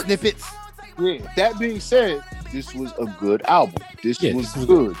 in snippets. Yeah, that being said, this was a good album. This was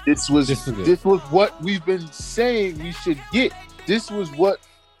good. This was what we've been saying we should get this was what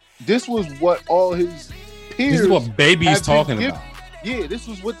all his peers. This is what Baby's talking about. Yeah, this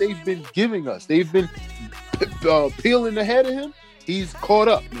was what they've been giving us. They've been peeling ahead of him. He's caught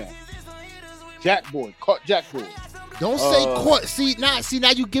up now. Caught Jack Boy. Don't say caught. See now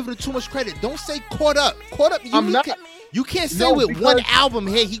you giving it too much credit. Don't say caught up. Caught up. You can't say with one album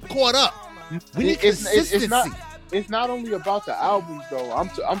here he caught up. We need consistency. It's not only about the albums though.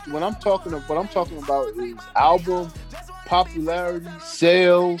 What I'm talking about is album popularity,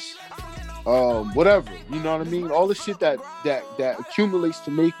 sales, whatever. You know what I mean? All the shit that accumulates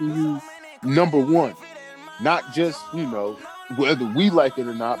to making you number one. Not just, you know, whether we like it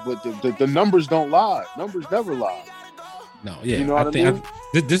or not, but the numbers don't lie. Numbers never lie. No, yeah. You know what I mean?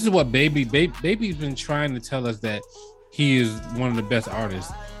 This is what Baby's been trying to tell us, that he is one of the best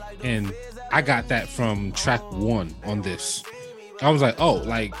artists. And I got that from track 1 on this. I was like, oh,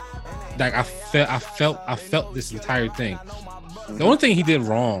 like I felt this entire thing. The only thing he did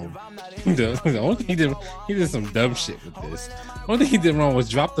wrong, the only thing he did some dumb shit with this. The only thing he did wrong was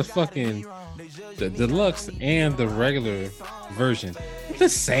drop the fucking the deluxe and the regular version at the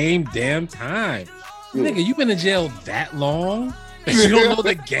same damn time. Yeah. Nigga, you been in jail that long that you don't know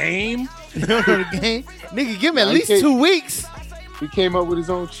the game? You don't know the game? Nigga, give me at least 2 weeks. He came up with his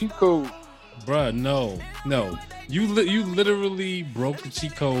own cheat code. Bruh, no. You literally broke the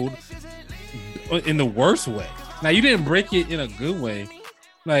cheat code in the worst way. Now, you didn't break it in a good way.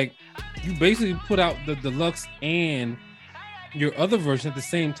 Like, you basically put out the deluxe and your other version at the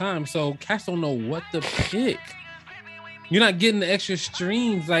same time, so cats don't know what to pick. You're not getting the extra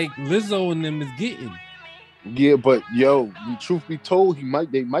streams like Lizzo and them is getting. Yeah, but yo, truth be told,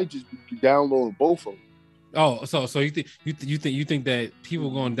 they might just be downloading both of them. Oh, so you think that people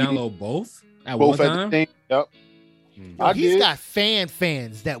are going to download both at both one at time? The same, yep. Yo, he's got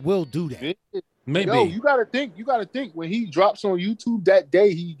fans that will do that. Maybe. Yo, you gotta think when he drops on YouTube that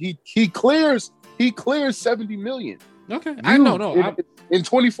day, he clears 70 million. Okay, I know. In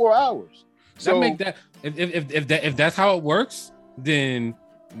 24 hours. So make that if that's how it works, then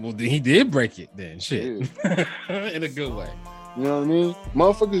he did break it. Then shit, yeah. In a good way. You know what I mean?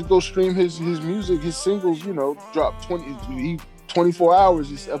 Motherfuckers go stream his music, his singles. You know, drop 24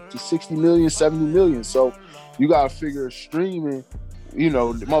 hours. It's up to 60 million, 70 million. So you gotta figure streaming. You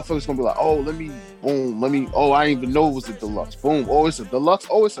know, the motherfuckers gonna be like, oh, I didn't even know it was a deluxe. Boom. Oh, it's a deluxe.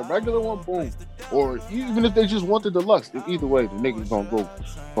 Oh, it's a regular one. Boom. Or even if they just want the deluxe, either way, the niggas gonna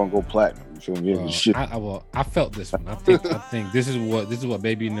go platinum. You feel me? Shit. I felt this one. I think this is what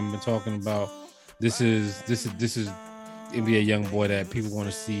Baby and them been talking about. This is NBA young boy that people want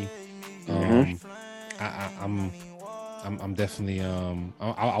to see. I'm definitely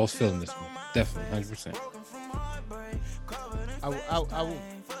I was feeling this one. Definitely 100%. I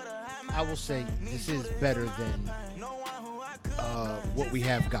will say this is better than what we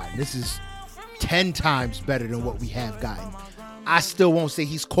have gotten. This is 10 times better than what we have gotten. I still won't say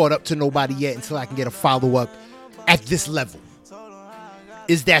he's caught up to nobody yet until I can get a follow-up at this level.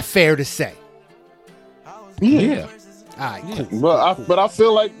 Is that fair to say? Yeah. All right, yeah. Cool. But I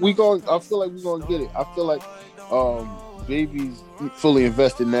feel like we gonna get it. I feel like Baby's fully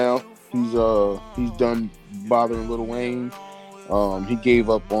invested now. He's done bothering Lil Wayne. He gave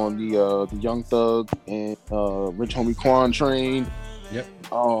up on the Young Thug and Rich Homie Quan train. Yep.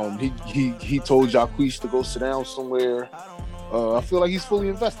 He told Jacquees to go sit down somewhere. I feel like he's fully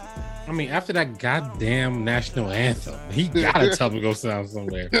invested. I mean, after that goddamn national anthem, he gotta tell him to go sit down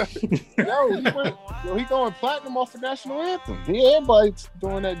somewhere. He going platinum off the national anthem. Yeah, everybody's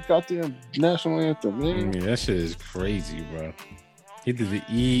doing that goddamn national anthem, man. I mean, that shit is crazy, bro. He did the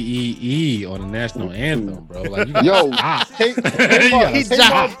E on the national anthem, bro. Like, he Jacquees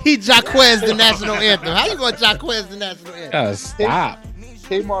the national anthem. How you gonna Jacquees the national anthem? Gotta stop.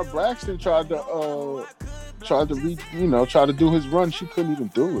 Tamar Braxton tried to do his run. She couldn't even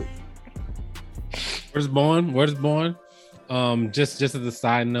do it. Where's Born? Just as a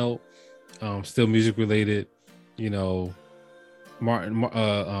side note, still music related. You know,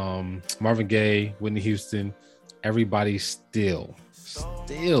 Marvin Gaye, Whitney Houston, everybody's still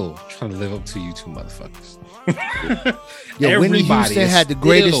trying to live up to you two motherfuckers. Yo, Whitney Houston had the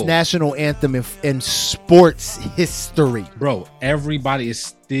greatest national anthem in sports history. Bro, everybody is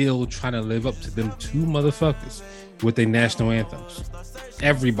still trying to live up to them two motherfuckers with their national anthems.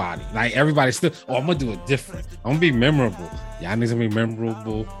 Everybody still, I'm gonna do it different. I'm gonna be memorable. Y'all niggas gonna be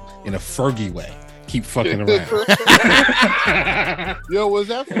memorable in a Fergie way. Keep fucking around. Yo, was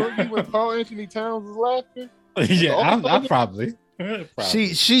that Fergie when Paul Anthony Towns was laughing? Yeah, I probably.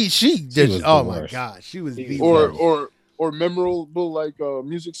 She did. Oh my god, she was the or memorable like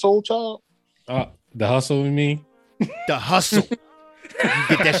Music Soul Child. The Hustle with me. The Hustle. You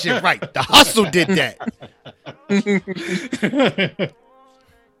get that shit right. The Hustle did that.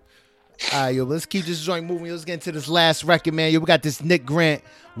 All right, yo, let's keep this joint moving. Let's get into this last record, man. Yo, we got this Nick Grant.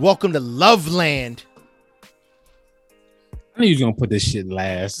 Welcome to Loveland. I knew you was gonna put this shit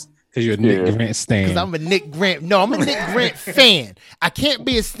last because you're a Nick Grant stan. Because I'm a Nick Grant. No, I'm a Nick Grant fan. I can't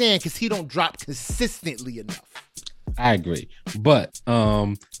be a stan because he don't drop consistently enough. I agree, but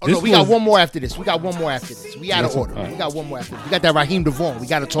we got one more after this. We got one more after this. We out of order. Right. We got one more after this. We got that Raheem DeVaughn. We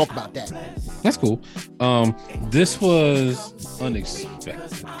got to talk about that. That's cool. This was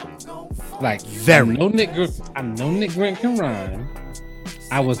unexpected. Like, very. I know Nick Grant can rhyme.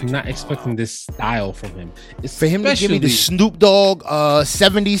 I was not expecting this style from him. For him to give me the Snoop Dogg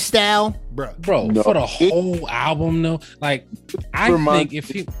 70s style, bro, no. For the whole album, no. Like, I think if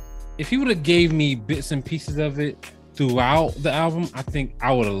he would have gave me bits and pieces of it throughout the album, I think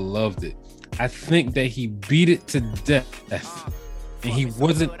I would have loved it. I think that he beat it to death, and he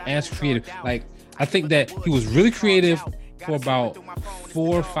wasn't as creative. Like, I think that he was really creative for about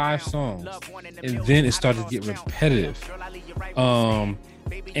 4 or 5 songs, and then it started to get repetitive.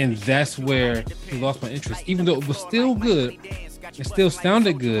 And that's where he lost my interest. Even though it was still good, it still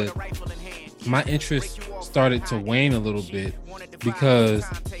sounded good, my interest started to wane a little bit because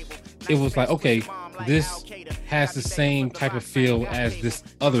it was like, okay, this has the same type of feel as this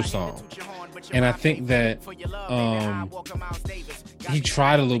other song. And I think that he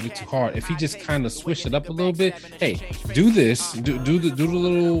tried a little bit too hard. If he just kind of switched it up a little bit, hey, do this, do the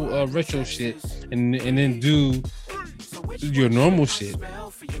little retro shit, and then do your normal shit,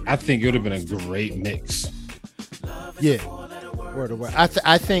 I think it would have been a great mix. Yeah. Word to word.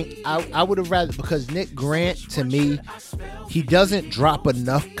 I think I would have rather, because Nick Grant, to me, he doesn't drop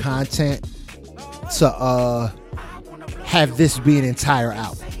enough content to have this be an entire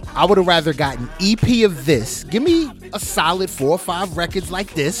album. I would have rather gotten EP of this. Give me a solid 4 or 5 records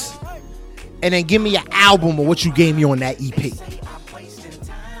like this, and then give me an album of what you gave me on that EP.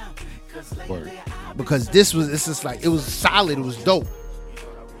 Word. Because this just like, it was solid, it was dope.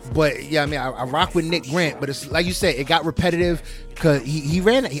 But yeah, I mean, I rock with Nick Grant, but it's like you said, it got repetitive because he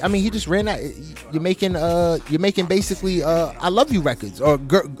just ran out. You're making basically I Love You records, or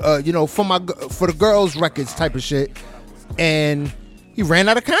for the girls records type of shit, and he ran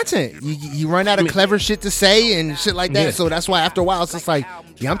out of content. He ran out of clever shit to say and shit like that. Yeah. So that's why after a while it's just like,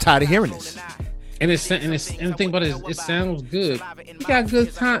 yeah, I'm tired of hearing this. And the thing about it, it sounds good. He got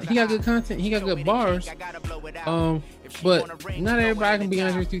good time. He got good content. He got good bars. But not everybody can be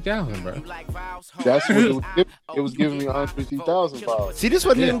Andre 3000, bro. That's what it was giving me Andre 3000 vibes. See, this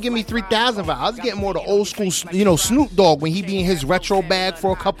wasn't even giving me 3000 vibes. I was getting more the old school, Snoop Dogg when he be in his retro bag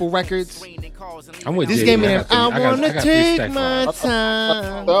for a couple records. I'm with this game in. I wanna take my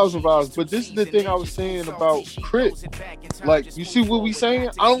time. 1000 vibes, but this is the thing I was saying about Crit. Like, you see what we saying?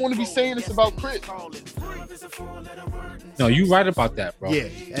 I don't want to be saying this about Crit. No, you right about that, bro. Yeah.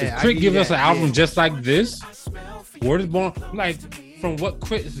 If Crit give us an album just like this, Word is Born, like from what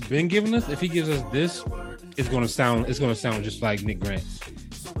Crit has been giving us, if he gives us this, it's gonna sound just like Nick Grant.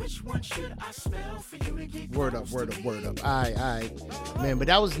 Word up. All right, man. But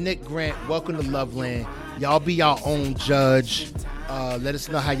that was Nick Grant. Welcome to Loveland. Y'all be y'all own judge. Let us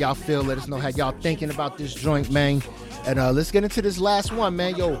know how y'all feel. Let us know how y'all thinking about this joint, man. And let's get into this last one,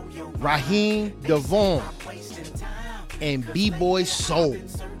 man. Yo, Raheem DeVaughn and B-Boy Soul.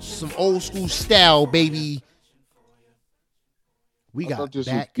 Some old school style, baby. We got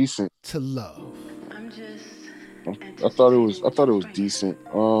Back to Love. I thought it was decent.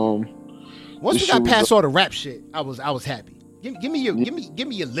 Once we got past all the rap shit, I was happy. Give me your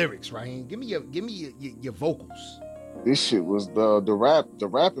lyrics, Raheem. Give me your vocals. This shit was the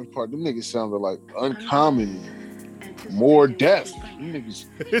rapping part. Them niggas sounded like Uncommon, More Death. Them niggas.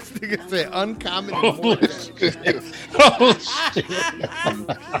 This nigga said Uncommon and More Death. Oh shit.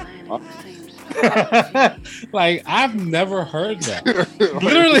 Like, I've never heard that.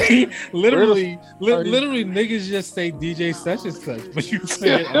 literally, niggas just say DJ such and such, but you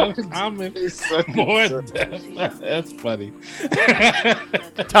said Uncommon, More Death. That's funny.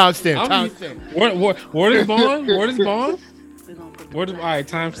 Timestamp. Word is born. All right,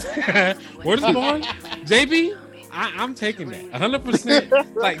 timestamp. Word is born. JB, I'm taking that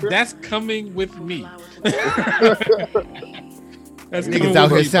 100%. Like, that's coming with me. That's niggas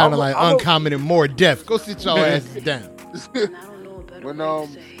out here sounding like Uncommon and More Death. Go sit your asses down. When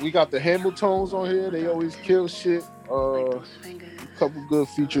we got the Hamiltons on here, they always kill shit. A couple good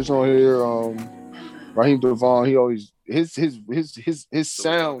features on here. Raheem DeVaughn, he always his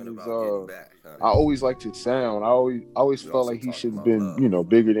sound is I always liked his sound. I always felt like he should have been,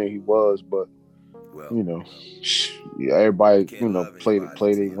 bigger than he was, but you know, yeah, everybody, you know, played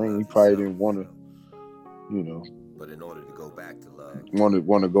their lane. He probably didn't want to, you know, but in order to go back to love,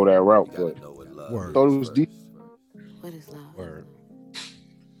 want to go that route. But I thought it was deep. What is love? Word.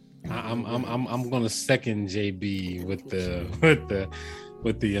 I'm gonna second JB with the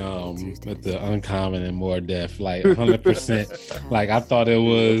uncommon and more deaf, like 100%. Like I thought it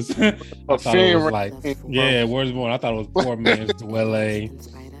was, like, yeah, words more. I thought it was poor man's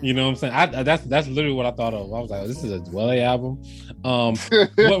Dwele. You know what I'm saying? That's literally what I thought of. I was like, this is a Dwele album.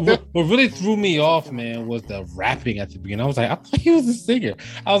 What really threw me off, man, was the rapping at the beginning. I was like, I thought he was a singer.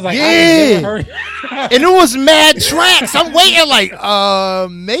 I was like, yeah. I never heard. And it was mad tracks. I'm waiting, like,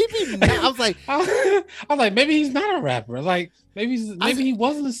 maybe not. I was like, maybe he's not a rapper. Like, maybe he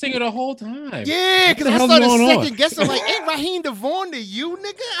wasn't a singer the whole time. Yeah, because I started second guessing, like, ain't Raheem DeVaughn to you,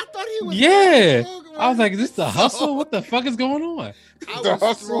 nigga? I thought he was. Yeah, I was like, is this the hustle? What the fuck is going on? I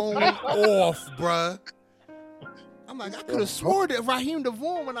was thrown off, bruh. I'm like, I could have swore that Raheem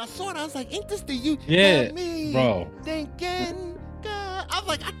DeVaughn when I saw it. I was like, ain't this the you? Yeah, me bro. Thinking, God. I was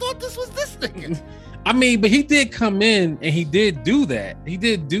like, I thought this was this nigga. I mean, but he did come in and he did do that. He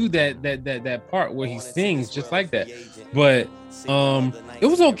did do that part where he sings just like that. But it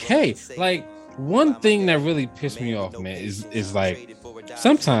was okay. Like, one thing that really pissed me off, man, is like,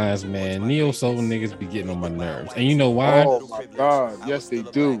 sometimes, man, neo soul niggas be getting on my nerves, and you know why? Oh my God, yes they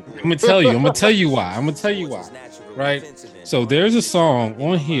do. I'm gonna tell you why. Right? So there's a song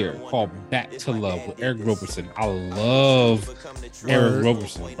on here called "Back to Love" with Eric Roberson. I love Eric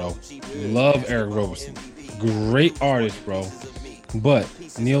Roberson, bro. Love Eric Roberson. Great artist, bro. But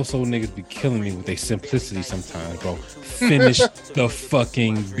neo soul niggas be killing me with their simplicity sometimes, bro. Finish the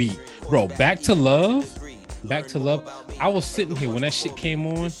fucking beat, bro. Back to Love. I was sitting here when that shit came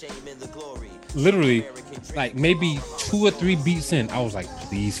on, literally, like maybe 2 or 3 beats in, I was like,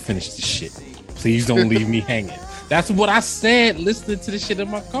 please finish this shit. Please don't leave me hanging. That's what I said listening to this shit in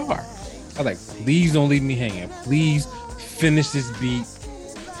my car. I was like, please don't leave me hanging. Please finish this beat.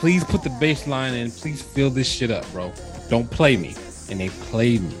 Please put the bass line in. Please fill this shit up, bro. Don't play me. And they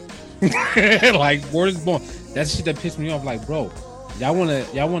played me. Like, word is born. That's shit that pissed me off. Like, bro, y'all wanna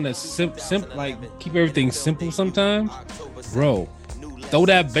like keep everything simple sometimes, bro. Throw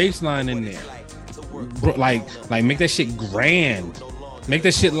that bass line in there, bro. Like make that shit grand. Make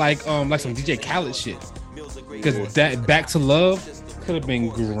that shit like some DJ Khaled shit. Because that Back to Love could have been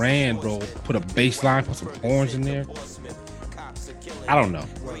grand, bro. Put a bass line, put some horns in there. I don't know.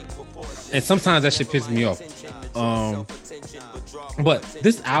 And sometimes that shit pisses me off. But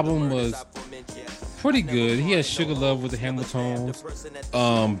this album was pretty good. He had Sugar Love with the Hamiltons,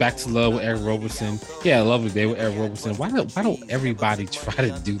 Back to Love with Eric Roberson. Yeah, Lovely Day with Eric Roberson. Why don't everybody try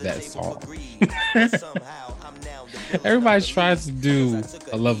to do that song? Everybody tries to do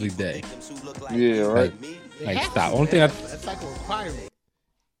A Lovely Day. Yeah, right. Like stop. Only thing that's like a requirement.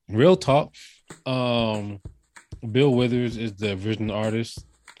 Real talk. Bill Withers is the original artist,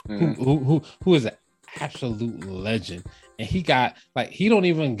 who is an absolute legend, and he got like he don't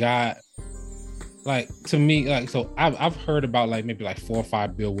even got like to me like so I've heard about like maybe like 4 or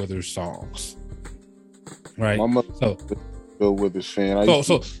 5 Bill Withers songs, right? So Bill Withers fan.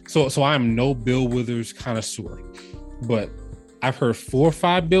 So I'm no Bill Withers connoisseur, but I've heard 4 or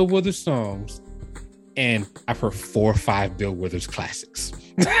 5 Bill Withers songs, and I've heard 4 or 5 Bill Withers classics.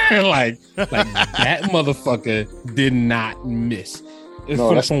 like that motherfucker did not miss.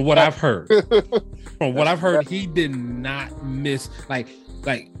 From what I've heard. From what I've heard, he did not miss. Like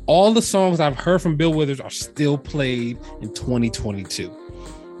all the songs I've heard from Bill Withers are still played in 2022.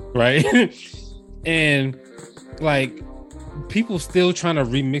 Right? And like people still trying to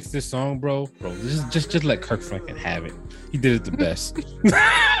remix this song, bro. Just let Kirk Franklin have it. He did it the best.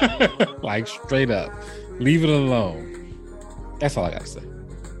 Like straight up. Leave it alone. That's all I gotta say.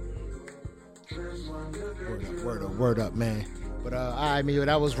 Word up, man. But I mean,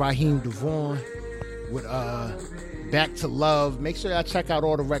 that was Raheem DeVaughn with Back to Love. Make sure y'all check out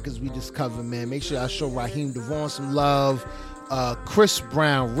all the records we just covered, man. Make sure y'all show Raheem DeVaughn some love. Chris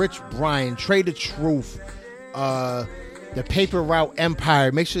Brown, Rich Brian, Trey the Truth, the Paper Route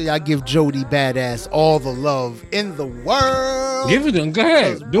Empire. Make sure y'all give Jody Badass all the love in the world. Give it to him. Go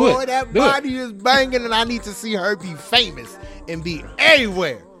ahead. Do it. That body is banging, and I need to see her be famous and be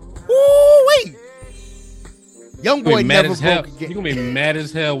everywhere. Woo-wee. Young boy never broke again. You're gonna be mad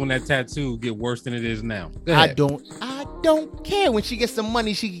as hell when that tattoo get worse than it is now. I don't care. When she gets some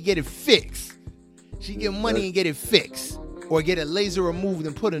money, she can get it fixed. She get money and get it fixed, or get a laser removed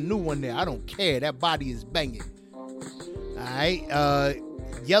and put a new one there. I don't care. That body is banging. All right.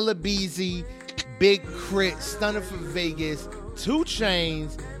 Yella Beezy, Big Crit, Stunner from Vegas, 2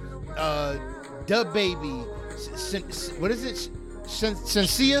 Chainz, Dub Baby, what is it?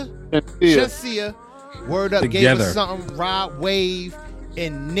 Shenseea? Yeah. Shenseea. Word Up Together. gave us something. Rod Wave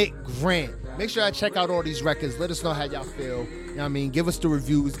and Nick Grant. Make sure I check out all these records. Let us know how y'all feel. You know what I mean? Give us the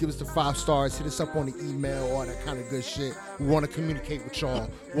reviews. Give us the 5 stars. Hit us up on the email. All that kind of good shit. We want to communicate with y'all.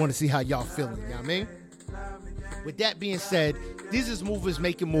 We want to see how y'all feeling. You know what I mean? With that being said, these is movers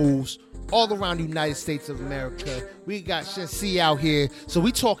making moves all around the United States of America. We got Shenseea out here. So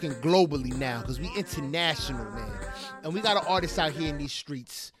we talking globally now because we international, man. And we got an artist out here in these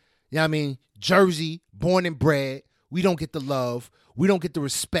streets. You know what I mean? Jersey, born and bred. We don't get the love. We don't get the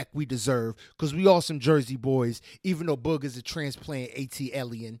respect we deserve because we all some Jersey boys, even though Boog is a transplant AT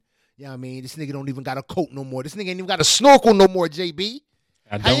alien. You know what I mean? This nigga don't even got a coat no more. This nigga ain't even got a snorkel no more, JB.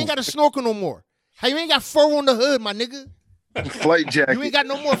 How you ain't got a snorkel no more? How you ain't got fur on the hood, my nigga? Flight jacket. You ain't got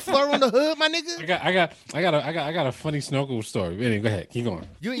no more fur on the hood, my nigga? I got a funny snorkel story. Anyway, go ahead. Keep going.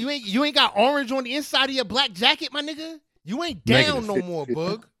 You ain't got orange on the inside of your black jacket, my nigga? You ain't down no more,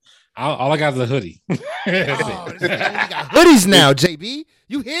 Boog. All I got is a hoodie. Oh, this nigga only got hoodies now, JB.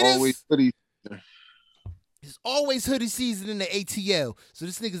 You hear this? Always hoodie. It's always hoodie season in the ATL. So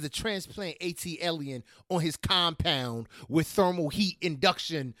this nigga's a transplant AT alien on his compound with thermal heat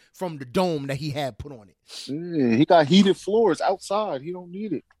induction from the dome that he had put on it. Yeah, he got heated floors outside. He don't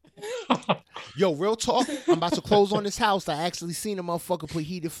need it. Yo, real talk. I'm about to close on this house. I actually seen a motherfucker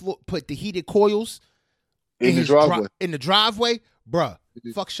put the heated coils In the driveway. in the driveway. Bruh,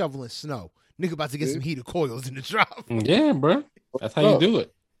 fuck shoveling snow. Nigga about to get some heated coils in the driveway. Yeah, bro. That's how you do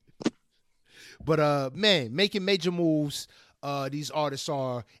it. But man, making major moves. These artists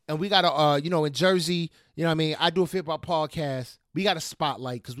are, and we gotta, in Jersey, you know what I mean. I do a hip hop podcast. We got a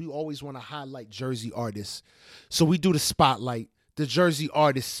spotlight because we always want to highlight Jersey artists. So we do the spotlight, the Jersey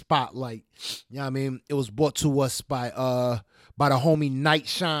artist spotlight. You know what I mean. It was brought to us by the homie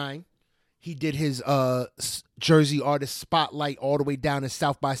Nightshine. He did his Jersey artist spotlight all the way down in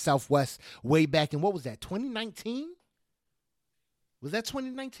South by Southwest way back in, what was that, 2019? Was that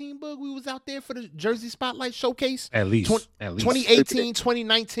 2019, Boog? We was out there for the Jersey Spotlight Showcase? At least. 2018,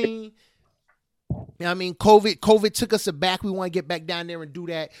 2019. You know what I mean? COVID took us aback. We want to get back down there and do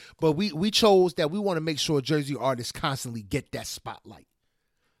that. But we chose that we want to make sure Jersey artists constantly get that spotlight.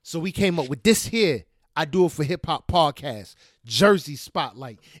 So we came up with this here. I Do It for Hip Hop Podcast, Jersey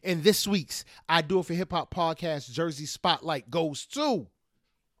Spotlight. And this week's I Do It for Hip Hop Podcast, Jersey Spotlight goes to...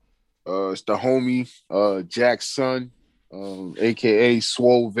 It's the homie, Jack's son. AKA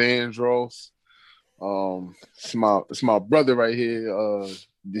Swole Vandross. It's my brother right here.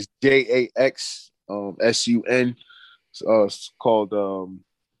 This JAX SUN. It's called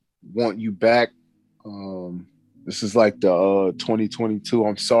Want You Back. This is like the 2022.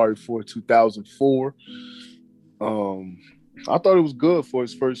 I'm sorry for 2004. I thought it was good for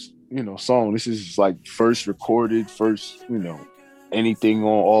his first, song. This is like first recorded, anything on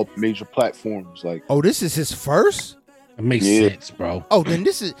all major platforms. Like, oh, this is his first? It makes sense, bro. Oh, then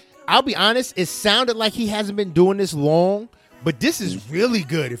this is, I'll be honest, it sounded like he hasn't been doing this long, but this is really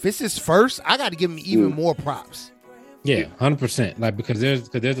good. If it's his first, I got to give him even more props. Yeah, 100%. Like, because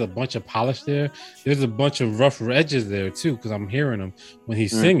there's a bunch of polish there. There's a bunch of rough edges there too, because I'm hearing him when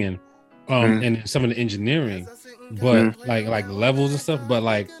he's singing, and some of the engineering, but like levels and stuff. But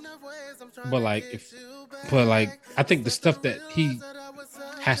I think the stuff that he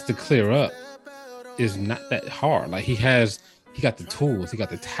has to clear up is not that hard. Like he got the tools, he got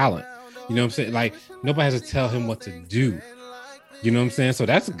the talent. You know what I'm saying? Like nobody has to tell him what to do. You know what I'm saying? So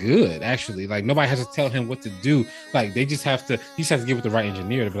that's good, actually. Like nobody has to tell him what to do. Like he just has to get with the right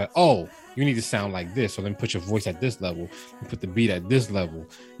engineer to be like, oh, you need to sound like this. So let me put your voice at this level and put the beat at this level.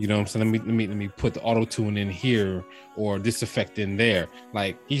 You know what I'm saying? Let me put the auto tune in here or this effect in there.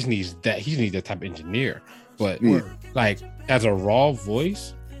 Like he just needs that. He needs that type of engineer. But like as a raw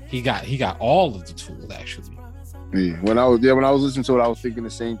voice, he got all of the tools actually. Yeah. When I was listening to it, I was thinking the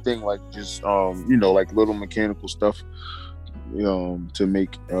same thing. Like just like little mechanical stuff. To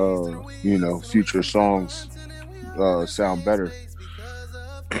make future songs sound better.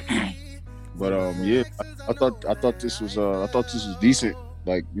 But I thought this was decent.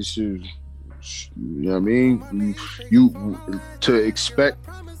 Like this is, you know what I mean? You to expect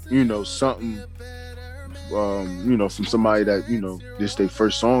something from somebody that this their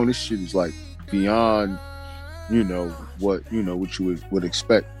first song. This shit is like beyond what you would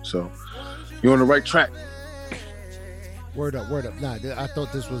expect. So you're on the right track. Word up. Nah, I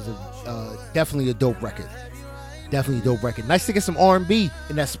thought this was definitely a dope record. Definitely a dope record. Nice to get some R&B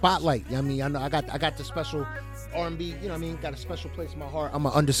in that spotlight. You know what I mean? I know I got the special R&B, you know what I mean? Got a special place in my heart. I'm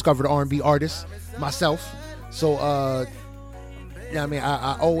an undiscovered R&B artist myself. So Yeah, I mean,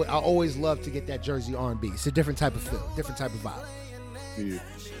 I always love to get that Jersey R&B. It's a different type of feel, different type of vibe. Yeah.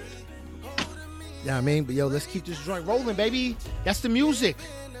 Yeah, I mean, but yo, let's keep this joint rolling, baby. That's the music.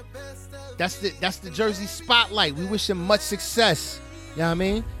 That's the Jersey spotlight. We wish him much success. You know what I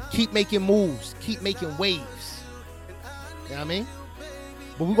mean? Keep making moves. Keep making waves. You know what I mean?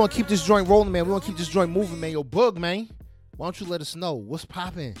 But we're going to keep this joint rolling, man. We're going to keep this joint moving, man. Yo, Boog, man, why don't you let us know what's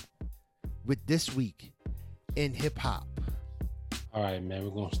popping with this week in hip-hop? All right, man.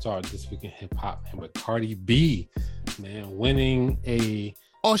 We're going to start this week in hip-hop, man, with Cardi B, man, winning a...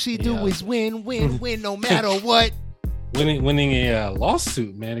 All she do is win, no matter what. Winning a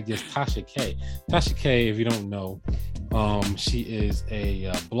lawsuit, man, against Tasha K. Tasha K, if you don't know, she is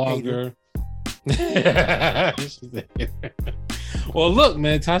a blogger. Well, look,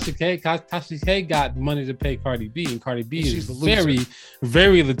 man, Tasha K got money to pay Cardi B, and Cardi B is very,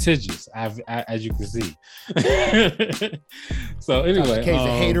 very litigious, as you can see. So anyway, Tasha K's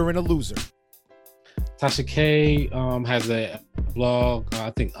a hater and a loser. Tasha K has a blog,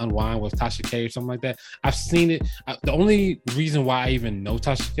 I think Unwind with Tasha K or something like that. I've seen it. The only reason why I even know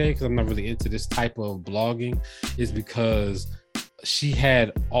Tasha K, because I'm not really into this type of blogging, is because she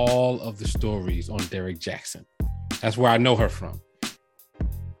had all of the stories on Derek Jackson. That's where I know her from.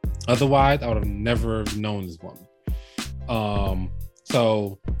 Otherwise, I would have never known this woman.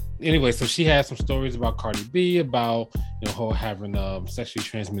 So anyway, so she had some stories about Cardi B, about, you know, her having sexually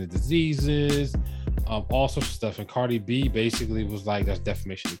transmitted diseases, all sorts of stuff. And Cardi B basically was like, that's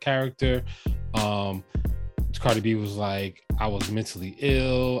defamation of character. Cardi B was like, I was mentally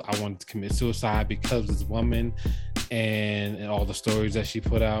ill. I wanted to commit suicide because of this woman and all the stories that she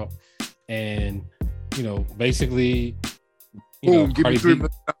put out. And, you know, basically, you know,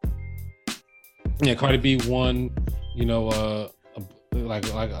 Cardi B won, you know, like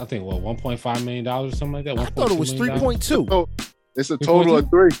I think $1.5 million or something like that. I thought it was 3.2. Oh, it's a total of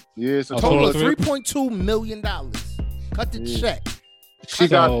 3. Yeah, it's a total of $3.2 million. Cut the check. She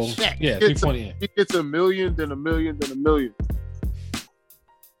got check. Yeah, 3.8. She gets $1 million, then $1 million, then $1 million.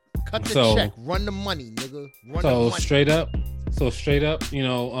 Cut the check. Run the money, nigga. Run the money. Straight up, you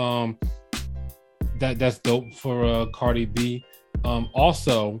know, that's dope for Cardi B.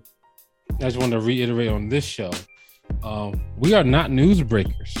 Also, I just want to reiterate on this show, we are not news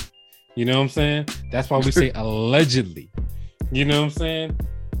breakers. You know what I'm saying? That's why we say allegedly. You know what I'm saying?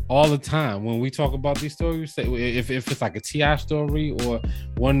 All the time when we talk about these stories, we say if it's like a T.I. story or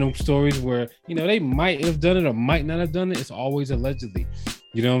one of them stories where, you know, they might have done it or might not have done it, it's always allegedly.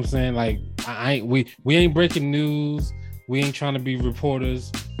 You know what I'm saying? Like we ain't breaking news. We ain't trying to be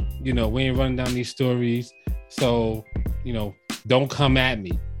reporters. You know, we ain't running down these stories. So, you know, don't come at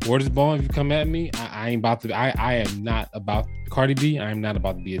me. Word is born. If you come at me, I ain't about to. I am not about Cardi B. I am not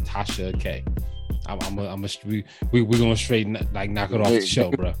about to be a Tasha K. We're gonna straight like knock it off the show,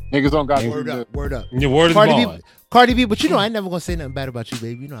 bro. Niggas don't got word up. Your word is born. Cardi B, but you know I ain't never gonna say nothing bad about you,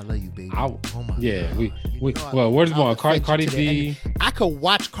 baby. You know I love you, baby. Oh my God. Well, word is born. Cardi B. I could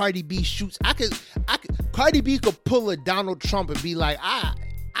watch Cardi B shoots. Cardi B could pull a Donald Trump and be like, I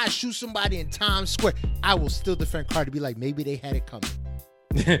shoot somebody in Times Square. I will still defend Cardi B. Like maybe they had it coming.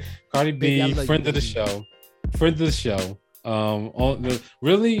 Cardi B, friend of the show.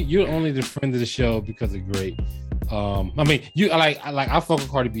 Really, you're only the friend of the show because of great. I mean, I fuck with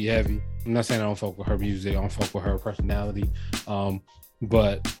Cardi B heavy. I'm not saying I don't fuck with her music. I don't fuck with her personality.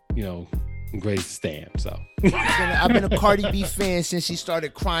 But you know, great to stand. So I've been a Cardi B fan since she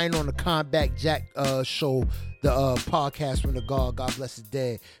started crying on the Comeback Jack show, the podcast from the God bless his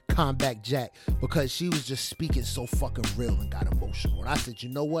dead, Comeback Jack, because she was just speaking so fucking real and got emotional. And I said, you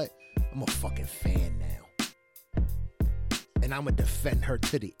know what? I'm a fucking fan now. And I'm going to defend her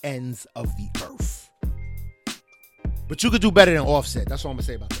to the ends of the earth. But you could do better than Offset. That's all I'm going to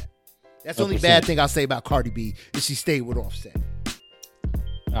say about that. That's the only bad thing I'll say about Cardi B is she stayed with Offset.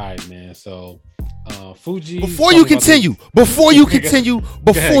 All right, man. So, Fuji. Before you continue,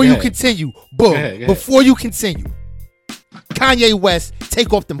 Kanye West,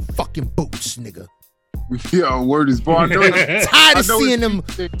 take off them fucking boots, nigga. Yo, word is born. Tired of seeing them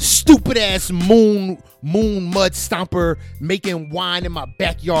stupid ass moon mud stomper making wine in my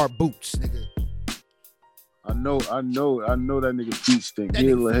backyard boots, nigga. I know that nigga feet stink. That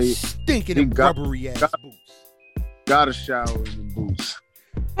nigga stinking them rubbery ass boots. Gotta shower in them boots.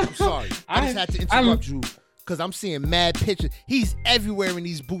 I'm sorry. I just had to interrupt you because I'm seeing mad pictures. He's everywhere in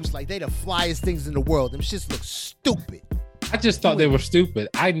these boots like they the flyest things in the world. Them shits look stupid. I just thought they were stupid.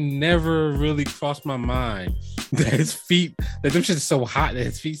 I never really crossed my mind that that them shit is so hot that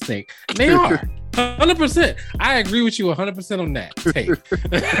his feet stink. They are. 100%. I agree with you 100% on that. Hey.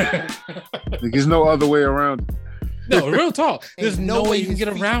 There's no other way around it. No, real talk. Ain't There's no way you can his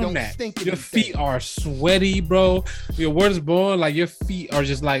get feet around don't that. stink in Your them feet things. are sweaty, bro. Your word is born. Like your feet are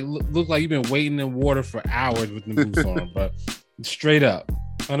just like look like you've been waiting in water for hours with the boots on, bro. Straight up,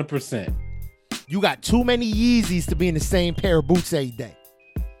 100%. You got too many Yeezys to be in the same pair of boots every day.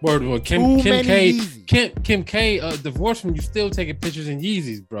 Word. Well, Too many Yeezys. Kim K, divorced from you, still taking pictures in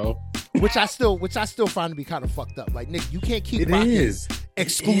Yeezys, bro. Which I still find to be kind of fucked up. Like, Nick, you can't keep It rocking is.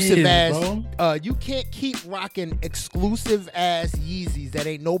 exclusive It is, ass. bro. You can't keep rocking exclusive ass Yeezys that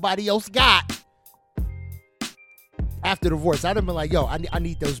ain't nobody else got. After divorce, I'd have been like, yo, I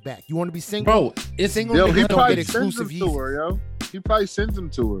need those back. You want to be single? Bro, it's Single Yo, niggas he don't probably get sends exclusive them to her, yo. He probably sends them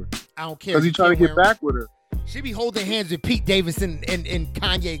to her I don't care. because he's trying to get back with her. She be holding hands with Pete Davidson and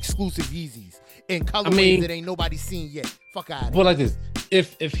Kanye exclusive Yeezys in colorways that ain't nobody seen yet. Fuck out of Well, like this,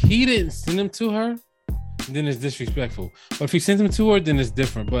 if he didn't send them to her, then it's disrespectful. But if he sends them to her, then it's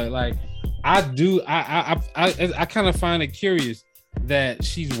different. But like, I kind of find it curious that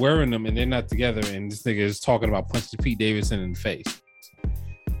she's wearing them and they're not together, and this nigga is talking about punching Pete Davidson in the face.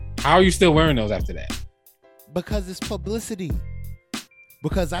 How are you still wearing those after that? Because it's publicity.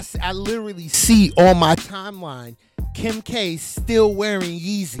 Because I literally see on my timeline Kim K still wearing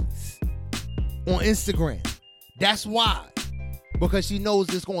Yeezys on Instagram. That's why. Because she knows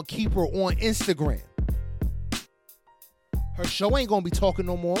it's going to keep her on Instagram. Her show ain't going to be talking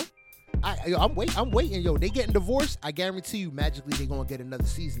no more. I'm waiting. Yo, they getting divorced. I guarantee you magically they going to get another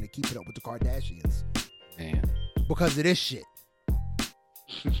season to keep it up with the Kardashians. Man. Because of this shit.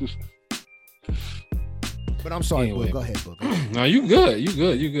 But I'm sorry, Anyway. Boo. Go ahead, Boo. Go ahead. No, you good.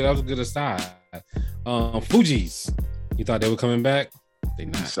 That was a good aside. Fugees. You thought they were coming back? They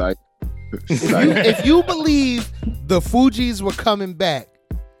not. Psych. If you believe the Fugees were coming back,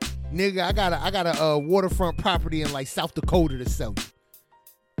 nigga, I got a waterfront property in like South Dakota to sell you.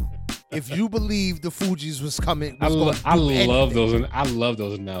 If you believe the Fugees was coming, I love those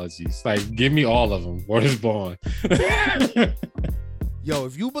analogies. Like, give me all of them. Word is born. Yo,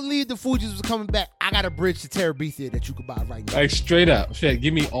 if you believe the Fugees was coming back, I got a bridge to Terabithia that you could buy right now. Like, straight up, shit.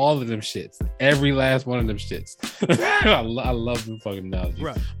 Give me all of them shits. Every last one of them shits. I love them fucking analogies.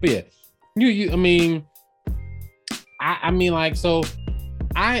 Right. But yeah, you. I mean, like, so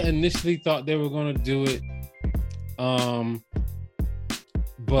I initially thought they were gonna do it,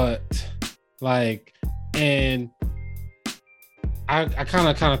 but like, and I kind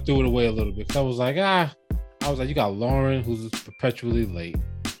of threw it away a little bit because I was like, you got Lauren, who's perpetually late.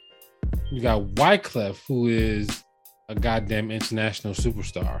 You got Wyclef, who is a goddamn international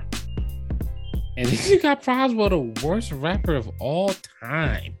superstar. And then you got Proswell, the worst rapper of all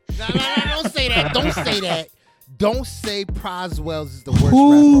time. No, don't say that. Don't say that. Don't say Proswell's is the worst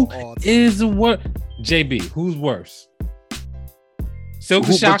Who rapper of all time. is what? JB, who's worse? Silk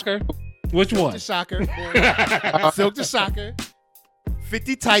the Shocker? Which Silk one? the Shocker. Silk the Shocker.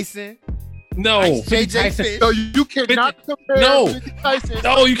 50 Tyson. No, Ice 50 JJ Tyson. Fish. So you cannot compare No. 50 Tyson.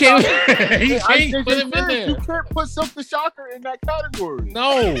 No, you can't. You Ice can't put JJ him in Fish. You there. can't put Silk the Shocker in that category.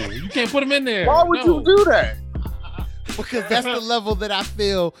 No, you can't put him in there. Why would No. you do that? Because that's the level that I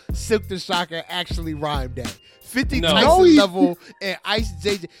feel Silk the Shocker actually rhymed at. 50 No. Tyson No, he- level and Ice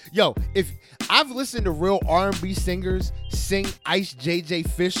JJ. Yo, if I've listened to real R&B singers sing Ice JJ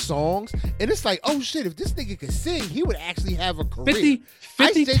Fish songs, and it's like, oh shit, if this nigga could sing, he would actually have a career. 50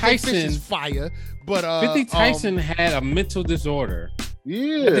 Ice JJ Fish Tyson. is fire, but 50 Tyson had a mental disorder.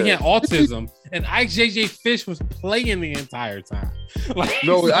 Yeah. I think he had autism, and Ice JJ Fish was playing the entire time. Like,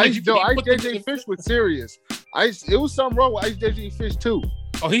 No, like, Ice you can't put them JJ in- Fish was serious. It was something wrong with Ice JJ Fish too.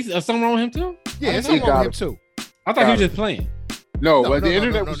 Oh, he's something wrong with him too? yeah, it's He something wrong with got him too. I thought he was Got just playing. No, No, but no, the no,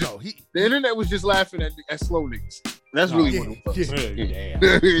 internet no, was no, just no. He- the internet was just laughing at slow niggas. That's Oh, really yeah, what it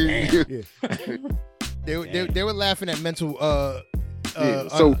yeah. was. They were laughing at mental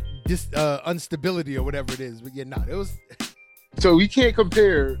instability or whatever it is, but yeah, no, it was. So we can't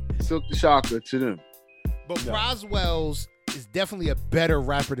compare Silk the Shocker to them. But No. Proswell's is definitely a better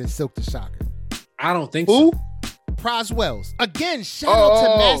rapper than Silk the Shocker. I don't think Who? so. Proswell's again. Shout out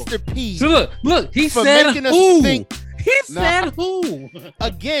to Master P. So look, he For said making us who? think- He Nah. said who?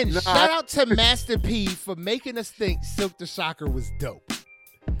 Again, Nah. shout out to Master P for making us think Silk the Shocker was dope.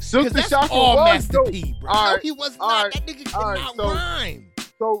 Silk Because the that's Shocker all was Master dope. P, bro. All No, right, he was all not. right, That nigga all right, cannot so- rhyme.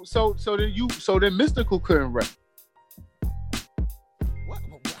 So then Mystical couldn't rap What?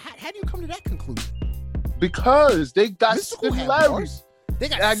 How do you come to that conclusion? because they got Mystical had similarities. bars. They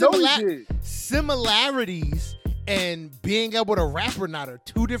got I know he did. similarities and being able to rap or not are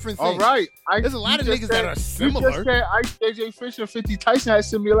two different All things. right, There's a lot of niggas that are You similar. just said Ice JJ Fish and 50 Tyson had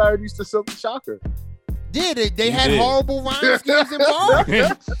similarities to Silk the Shocker. Yeah, they had horrible rhyme schemes involved.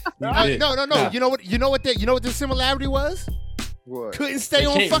 No. You know what? You know what the similarity was? What? Couldn't stay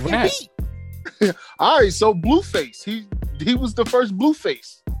on fucking beat. All right, so Blueface. He was the first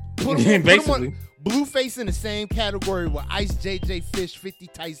Blueface. Basically. Blueface in the same category with Ice, JJ Fish, 50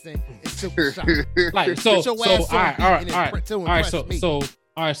 Tyson, and Silver Shock. Like so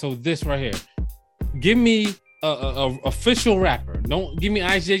this right here. Give me a official rapper. Don't give me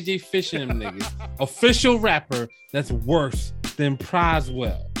Ice, JJ Fish and them niggas. Official rapper that's worse than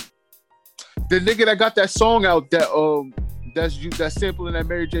Proswell. The nigga that got that song out that's sampling that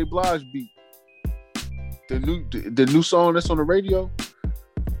Mary J. Blige beat. The new song that's on the radio.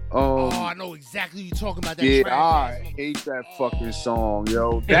 I know exactly what you're talking about. That yeah, I hate that fucking song,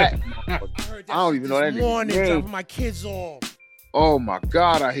 yo. That I don't even know that nigga. Dropping my kids off. Oh my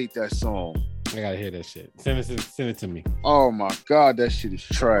god, I hate that song. I gotta hear that shit. Send it to me. Oh my god, that shit is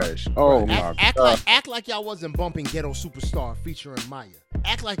trash. Oh my god. Act like y'all wasn't bumping Ghetto Superstar featuring Maya.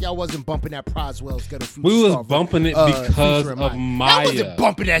 Act like y'all wasn't bumping that Proswell's Ghetto Superstar. We was bumping it because of Maya. I wasn't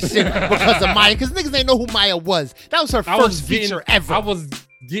bumping that shit because of Maya, because niggas ain't know who Maya was. That was her first feature ever.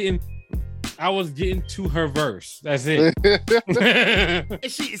 I was getting to her verse. That's it.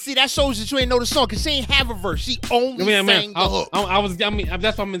 And see, that shows that you ain't know the song, because she ain't have a verse. She only sang the hook.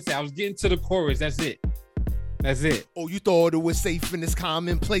 That's what I'm gonna say. I was getting to the chorus. That's it. Oh, you thought it was safe in this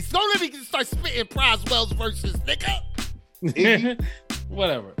commonplace. Don't let me start spitting Proswell's verses, nigga. Iggy?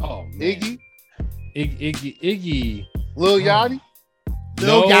 Whatever. Oh man. Iggy. Lil Yachty?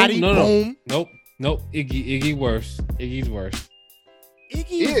 Lil Yachty, boom. Nope. Iggy worse. Iggy's worse.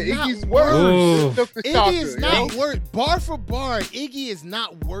 Iggy's worse. Iggy is not worse. Bar for bar, Iggy is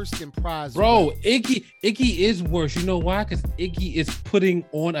not worse than Proswell. Bro, Iggy is worse. You know why? Because Iggy is putting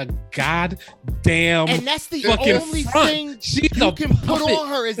on a goddamn and that's the fucking only front. thing She's you can put on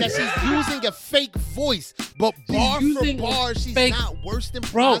her is that she's using a fake voice. But bar for bar, she's not worse than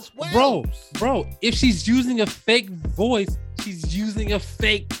Proswell. Bro, if she's using a fake voice, she's using a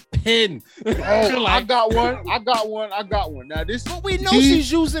fake pen. Oh, I got one. Now this, but we know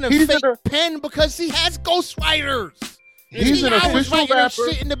she's using a fake pen because she has ghostwriters. He's an official rapper.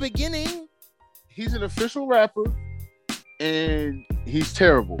 Shit in the beginning. He's an official rapper, and he's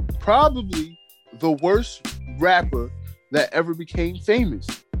terrible. Probably the worst rapper that ever became famous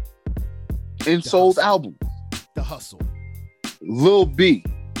and sold albums. The Hustle. Lil B.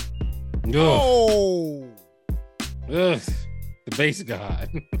 Oh. Ugh. The bass god.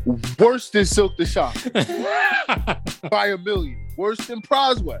 Worse than Silk the Shock by a million. Worse than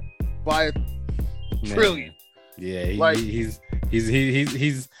Proswell by a trillion. Yeah, he's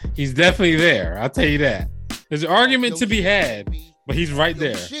definitely there. I'll tell you that. There's an argument to be had, but he's right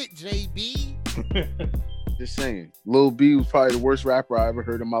there. Shit, JB. Just saying, Lil B was probably the worst rapper I ever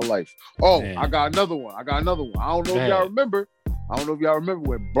heard in my life. Oh, man. I got another one. I don't know if y'all remember.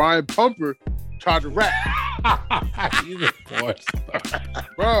 When Brian Pumper tried to rap. He's a course.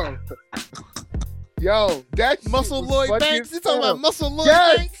 Bro. Yo, that's Muscle Lloyd Banks. You talking about Muscle Lloyd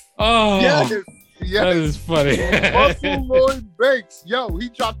Banks? Oh, yes. That is funny. Muscle Lloyd Banks. Yo, he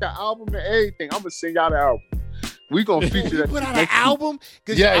dropped the album and everything. I'm gonna sing y'all the album. We gonna feature that. Put out an album?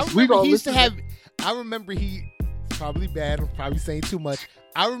 Yes, we gonna listen. I remember he probably bad. I'm probably saying too much.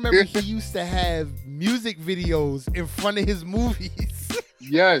 I remember he used to have music videos in front of his movies.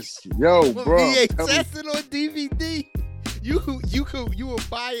 Yes, yo, bro. VHS and on DVD. You would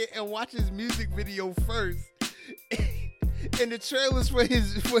buy it and watch his music video first. And the trailers for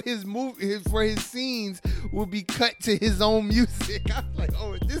his scenes will be cut to his own music. I was like,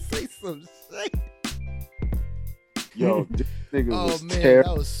 oh, this ain't some shit. Yo, this nigga was man,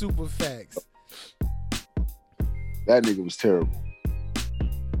 terrible. That was super facts. That nigga was terrible.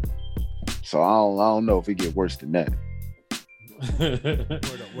 So I don't know if it get worse than that.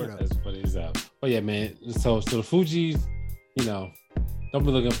 Word up. That's funny as hell. Oh yeah, man. So the Fugees, you know, don't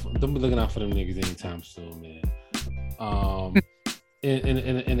be looking out for them niggas anytime soon, man.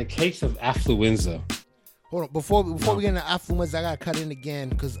 In the case of affluenza. Hold on, before we get into affluenza, I gotta cut in again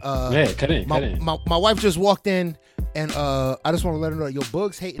because cut in. My wife just walked in, and I just want to let her know your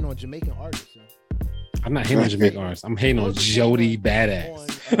Bugs hating on Jamaican artists. Yo. I'm not hating on Jamaican artists. I'm hating on Jody Badass.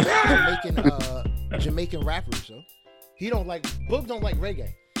 Jamaican rappers. So he don't like Bugs. Don't like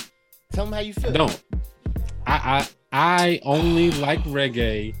reggae. Tell him how you feel. I don't. I only like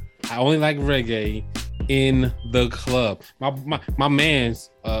reggae. I only like reggae in the club. My man's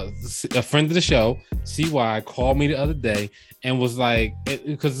a friend of the show, CY, called me the other day and was like,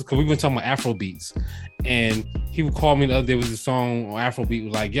 because we've been talking about Afro beats, and he would call me the other day. There was a song on Afro beat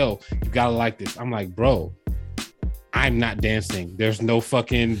was like, yo, you gotta like this. I'm like, bro, I'm not dancing. There's no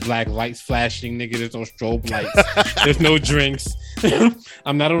fucking black lights flashing, nigga. There's no strobe lights. There's no drinks.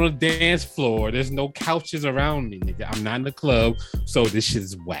 I'm not on a dance floor. There's no couches around me, nigga. I'm not in the club, so this shit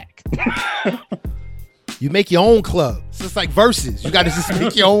is whack. You make your own club. It's just like Versus. You got to just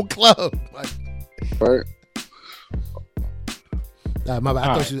make your own club. Right. My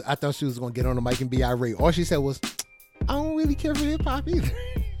bad. I thought she was gonna get on the mic and be irate. All she said was, "I don't really care for hip hop either."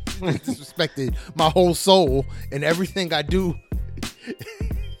 Disrespected my whole soul and everything I do.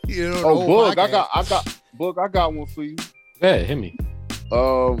 You know. Oh, Boog, I got one for you. Yeah, hit me.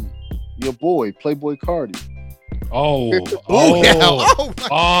 Your boy, Playboy Cardi. Oh,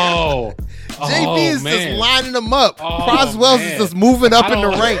 JB is man. just lining them up. Oh, Croswell's man. is just moving up in the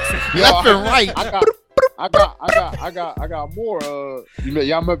ranks, left and right. I got more.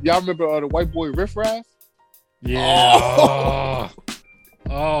 Y'all remember the white boy Riff Raff? Yeah.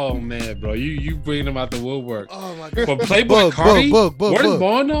 Oh man, bro, you bringing them out the woodwork. Oh my god. But Playboy Cardi, where is Boog.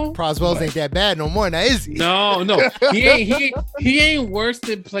 Born though? Croswell's ain't that bad no more. Now is he? No, he ain't worse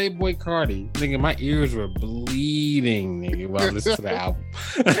than Playboy Cardi. Nigga, my ears were bleeding, nigga, while I listened to the album.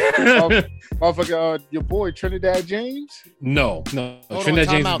 Motherfucker, your boy Trinidad James? No. Hold Trinidad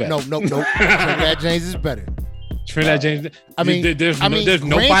on, James time is out. better. No. Trinidad James is better. Trinidad James. There's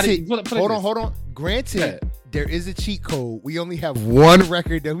nobody. Hold on. Granted, Yeah. there is a cheat code. We only have one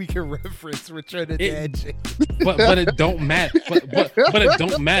record that we can reference with Trinidad James. But it don't matter. But it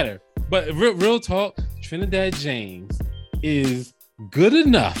don't matter. But real talk, Trinidad James is good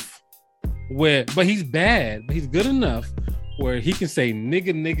enough but he's bad, but he's good enough where he can say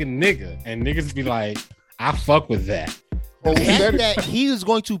nigga, and niggas be like, I fuck with that. The fact that he is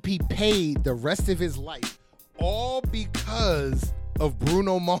going to be paid the rest of his life, all because of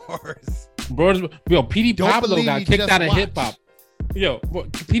Bruno Mars. Bro, P.D. Pablo got kicked out of watch. hip hop.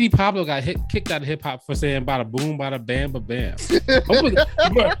 P.D. Pablo got kicked out of hip hop for saying bada boom, bada bam, ba bam.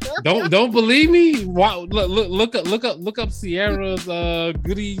 Don't believe me? Wow, look up Sierra's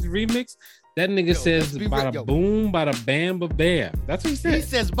Goodies remix. That nigga says bada boom, bada bam, ba bam. That's what he said. He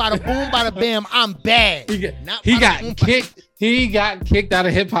says bada boom, bada bam. I'm bad. He got kicked out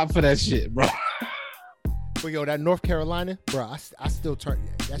of hip hop for that shit, bro. But that North Carolina, bro, I still turn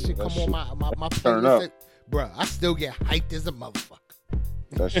that shit. Come on my turn up, bro. I still get hyped as a motherfucker.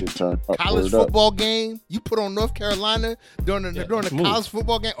 That shit turn up. College football game, you put on North Carolina during the college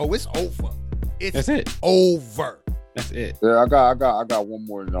football game. Oh, it's over. That's it. Over. That's it. Yeah, I got one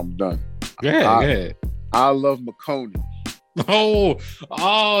more and I'm done. Go ahead. I love Maconie.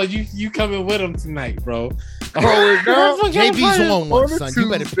 Oh, you coming with him tonight, bro? JB's on one, son. You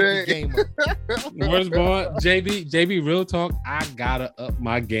better pick the game up. Where's Born? JB, real talk. I gotta up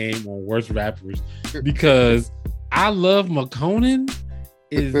my game on worst rappers because I love McConan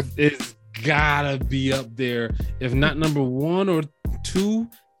is gotta be up there. If not number 1 or 2,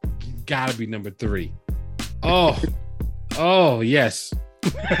 gotta be number 3. Oh yes.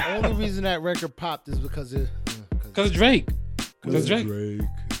 The only reason that record popped is because Drake. Because Drake.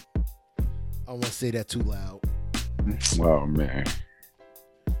 I won't say that too loud. Oh man.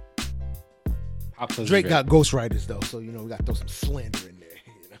 Drake got ghostwriters though, so we got to throw some slander in there.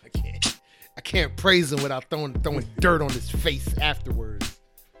 I can't praise him without throwing dirt on his face afterwards.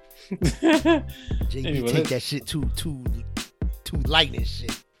 JB take that shit too light and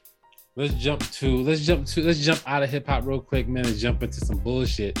shit. Let's jump out of hip hop real quick, man, and jump into some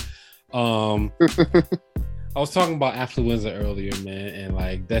bullshit. I was talking about affluenza earlier, man, and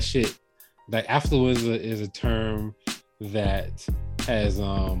like that shit. Like affluenza is a term that has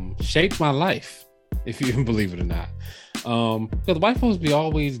shaped my life, if you can believe it or not. Because white folks be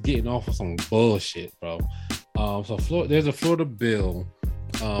always getting off of some bullshit, bro. So there's a Florida bill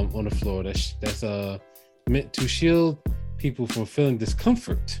on the floor that's meant to shield people from feeling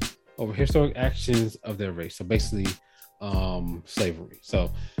discomfort over historic actions of their race. So basically, slavery. So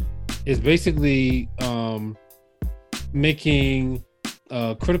it's basically making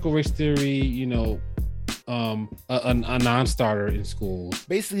critical race theory, a non-starter in schools.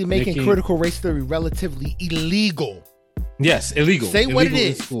 Basically making critical race theory relatively illegal. Yes, illegal. Say illegal what it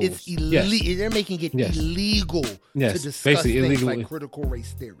is. It's illegal. Yes. They're making it illegal to discuss basically things illegal. like critical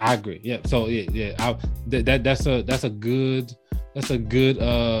race theory. I agree. Yeah. So that's a good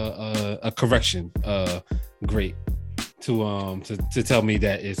correction. Great to tell me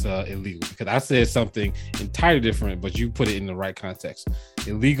that it's illegal, because I said something entirely different, but you put it in the right context.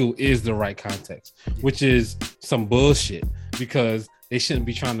 Illegal is the right context, which is some bullshit, because they shouldn't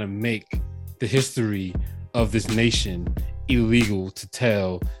be trying to make the history of this nation illegal to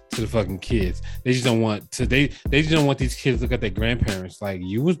tell to the fucking kids. They just don't want to. They just don't want these kids to look at their grandparents like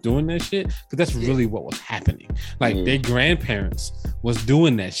you was doing that shit, because that's really what was happening. Like their grandparents was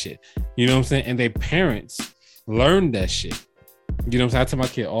doing that shit. You know what I'm saying? And their parents learned that shit. You know what I'm saying? I tell my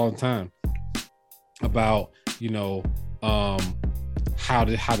kid all the time about, you know, how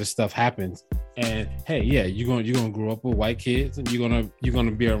this stuff happens. And hey, yeah, you're gonna grow up with white kids, and you're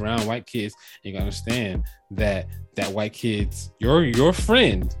gonna be around white kids. And you gotta understand that white kids, your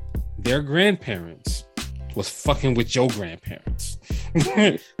friend, their grandparents was fucking with your grandparents,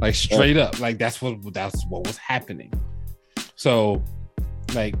 like straight up. Like that's what was happening. So,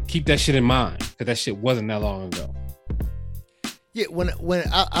 like, keep that shit in mind, because that shit wasn't that long ago. Yeah, when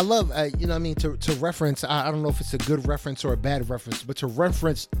I love, you know what I mean, to reference, I don't know if it's a good reference or a bad reference, but to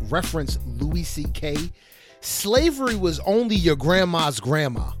reference Louis C.K., slavery was only your grandma's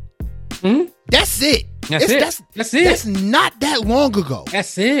grandma. Mm-hmm. That's it. That's it. That's not that long ago.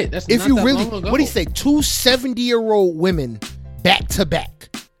 That's it. That's if not you that really, long ago. what do you say, 2 70-year-old women back to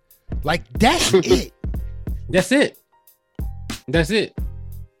back. Like, that's it. That's it. That's it.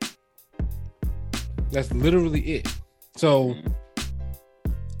 That's literally it. So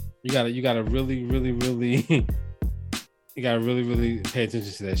you gotta really, really, really, you gotta really, really pay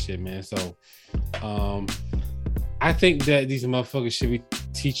attention to that shit, man. So, I think that these motherfuckers should be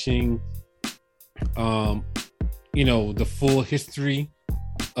teaching, you know, the full history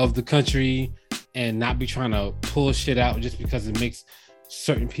of the country, and not be trying to pull shit out just because it makes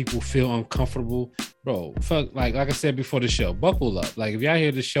certain people feel uncomfortable. Bro, fuck, like I said before the show, buckle up. Like, if y'all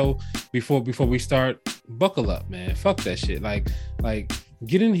hear the show before we start, buckle up, man. Fuck that shit. Like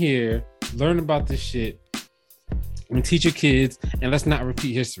get in here, learn about this shit, and teach your kids. And let's not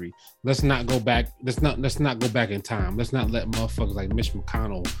repeat history. Let's not go back. Let's not go back in time. Let's not let motherfuckers like Mitch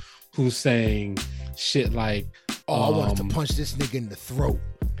McConnell, who's saying shit like, I wanted to punch this nigga in the throat.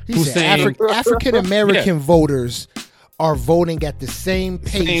 He who's said saying African American voters are voting at the same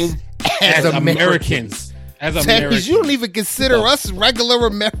pace as Americans. As Americans, you don't even consider us regular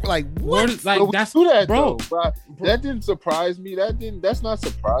Americans. Like, what? Like, that's do that, bro. Though, that didn't surprise me. That's not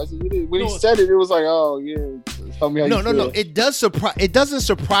surprising. When he said it, it was like, oh yeah. Tell me how you feel. No. It does surprise. It doesn't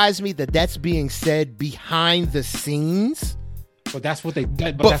surprise me that that's being said behind the scenes. But that's what they.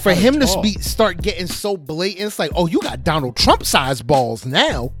 But for him to start getting so blatant, it's like, oh, you got Donald Trump sized balls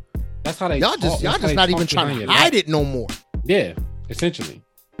now. That's how they. Y'all just not even trying to hide it no more. Yeah, essentially.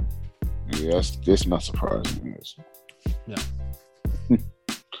 Yeah, that's not surprising. Yeah.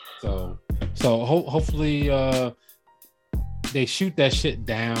 so hopefully they shoot that shit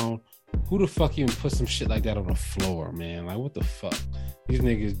down. Who the fuck even put some shit like that on the floor, man? Like, what the fuck? These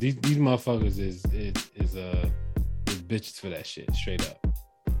niggas, these motherfuckers is bitches for that shit, straight up.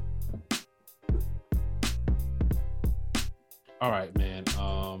 All right, man.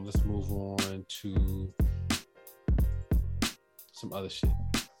 Let's move on to some other shit.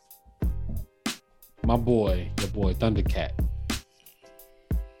 Your boy Thundercat.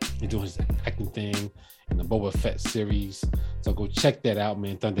 He's doing his acting thing in the Boba Fett series. So go check that out,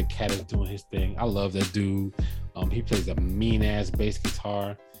 man. Thundercat is doing his thing. I love that dude. He plays a mean ass bass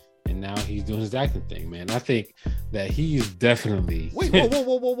guitar, and now he's doing his acting thing, man. I think that he's definitely. Wait,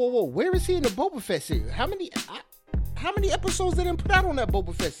 whoa! Where is he in the Boba Fett series? How many episodes did they put out on that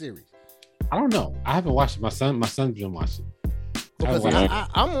Boba Fett series? I don't know. I haven't watched it. My son's been watching. Because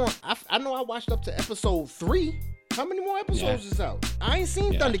I know I watched up to episode 3. How many more episodes is out? I ain't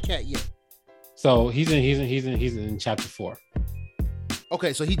seen Thundercat yet. So he's in chapter 4.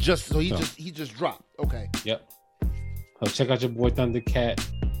 Okay, so he just dropped. Okay. Yep. So check out your boy Thundercat.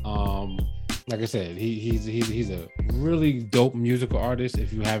 Like I said, he's a really dope musical artist.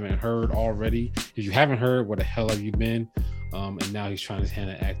 If you haven't heard already, where the hell have you been? And now he's trying his hand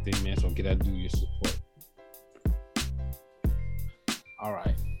at acting, man. So get out, do your support. All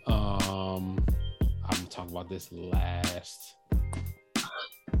right. I'm gonna talk about this last.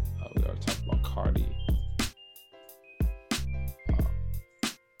 We are talking about Cardi.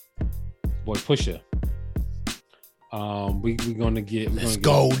 Boy, Pusha. We gonna get. Let's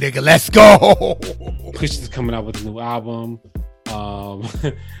go, nigga. Let's go. Pusha's coming out with a new album. I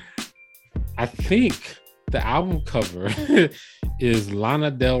think the album cover is Lana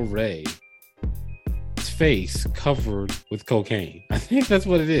Del Rey face covered with cocaine. I think that's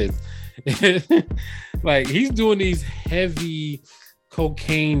what it is. Like, he's doing these heavy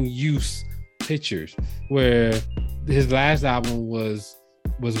cocaine use pictures, where his last album was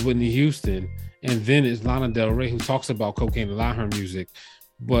Whitney Houston, and then it's Lana Del Rey, who talks about cocaine a lot in her music,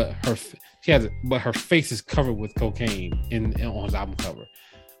 but her face is covered with cocaine on his album cover.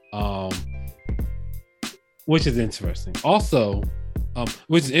 which is interesting. Also,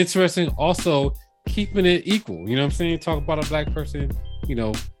 keeping it equal. You know what I'm saying? Talk about a black person, you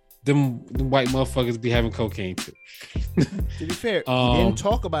know, them white motherfuckers be having cocaine too. To be fair, he didn't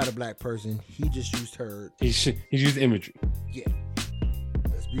talk about a black person. He just used her. He used imagery. Yeah.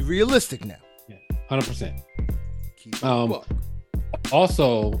 Let's be realistic now. Yeah, 100%. Keep it buck.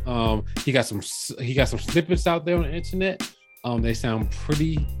 Also, he got some snippets out there on the internet. They sound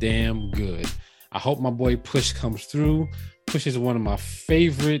pretty damn good. I hope my boy Push comes through. Push is one of my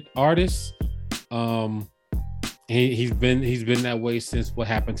favorite artists. He's been that way since what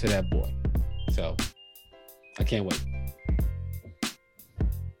happened to that boy. So I can't wait.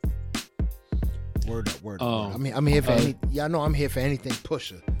 Word up. I'm here for y'all know I'm here for anything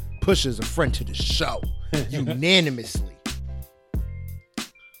Pusha. Pusha's a friend to the show. Unanimously.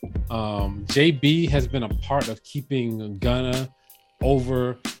 JB has been a part of keeping Gunna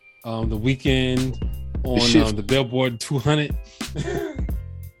over the weekend on the Billboard 200.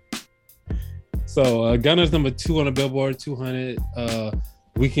 So Gunna's number 2 on the Billboard 200.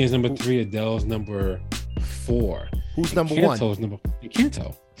 Weekend's number 3. Adele's number 4. Who's number Kanto's 1?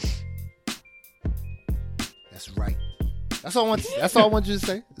 Kanto. That's right. That's all I want you to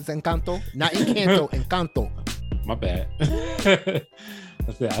say. It's Encanto, not Encanto. Encanto. My bad.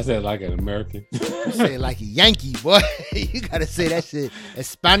 I said like an American. You say it like a Yankee, boy. You gotta say that shit.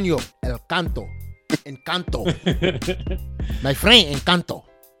 Español, el canto, Encanto. My friend, Encanto.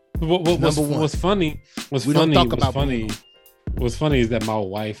 What's funny is that my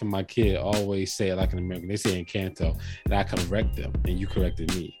wife and my kid always say it like an American. They say Encanto, and I correct them, and you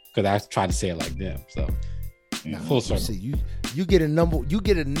corrected me because I tried to say it like them. So full circle. See, you get a number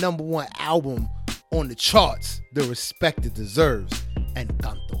 1 album on the charts. The respect it deserves.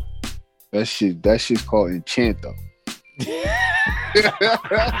 Encanto. That shit's called Enchanto.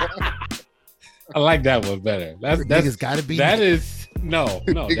 I like that one better. That's gotta be. That is. No.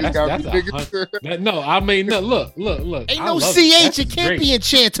 That's no. I mean, no. Look. Ain't no CH. It can't be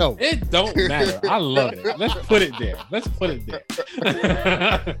Enchanto. It don't matter. I love it. Let's put it there.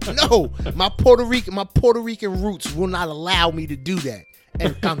 No, my Puerto Rican roots will not allow me to do that.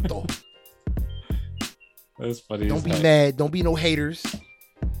 Encanto. That's funny. Don't be mad. Don't be no haters.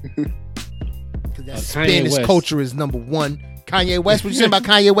 Because that Spanish culture is number 1. Kanye West. What you saying about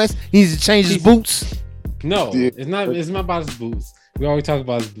Kanye West? He needs to change his boots. No, it's not. It's not about his boots. We always talk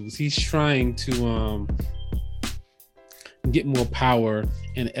about his boots. He's trying to get more power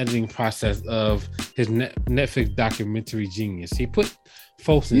in the editing process of his Netflix documentary Genius. He put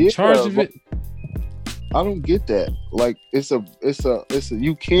folks in charge of it. I don't get that. Like it's a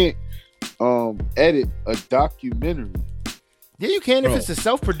you can't edit a documentary. Yeah, you can if it's a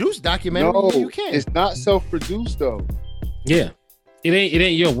self-produced documentary. No, yeah, you can. It's not self-produced though. Yeah. It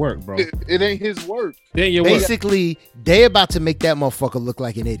ain't your work, bro. It ain't his work. It ain't your Basically, they about to make that motherfucker look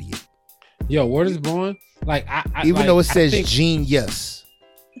like an idiot. Yo, word is born. Like even though it says genius.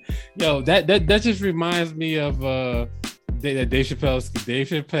 Yo, that just reminds me of Dave Chappelle,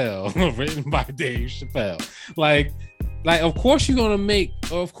 written by Dave Chappelle. Like of course you're gonna make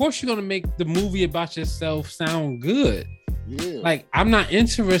the movie about yourself sound good. Yeah. Like I'm not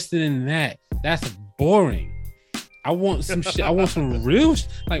interested in that. That's boring. I want some shit. I want some real.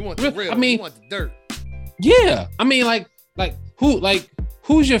 Like, you want the real. I mean, you want the dirt. Yeah, I mean,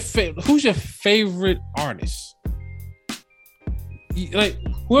 who's your favorite artist? Like,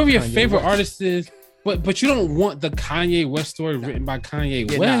 whoever your favorite artist is, but you don't want the Kanye West story written by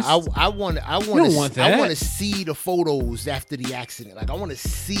Kanye West. I want to see the photos after the accident. Like, I want to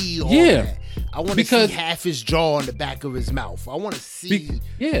see all that. I want to see half his jaw on the back of his mouth. I want to see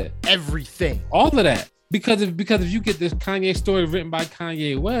everything. All of that. Because if you get this Kanye story written by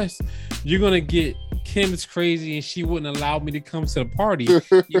Kanye West, you're gonna get Kim's crazy and she wouldn't allow me to come to the party,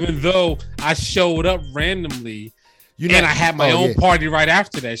 even though I showed up randomly and I had my own party right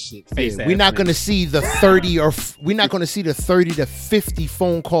after that shit. We're not gonna see the 30 to 50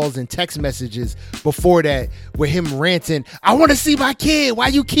 phone calls and text messages before that with him ranting. I want to see my kid. Why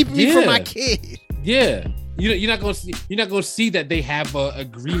you keeping me from my kid? Yeah. You're not gonna see that they have a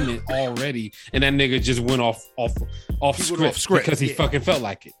agreement already, and that nigga just went off script because he fucking felt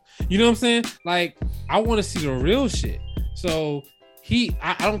like it. You know what I'm saying? Like, I want to see the real shit. So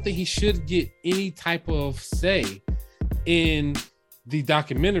I don't think he should get any type of say in the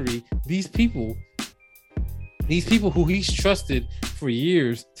documentary. These people who he's trusted for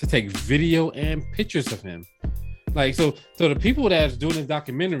years to take video and pictures of him. Like, so the people that's doing this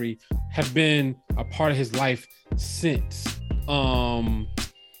documentary have been a part of his life since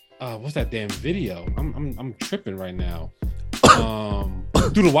what's that damn video? I'm tripping right now.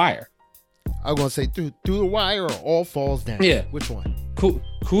 Through the Wire. I'm gonna say through the wire or all falls down. Yeah. Which one?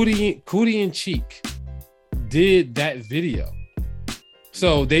 Cootie and Cheek did that video.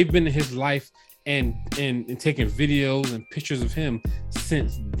 So they've been in his life and taking videos and pictures of him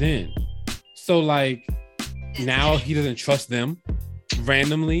since then. So like now he doesn't trust them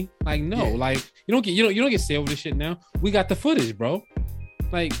randomly. Like no, like you don't get saved with this shit now. We got the footage, bro.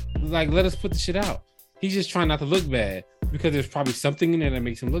 Like let us put the shit out. He's just trying not to look bad because there's probably something in there that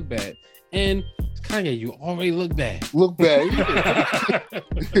makes him look bad. And Kanye, you already look bad. Look bad.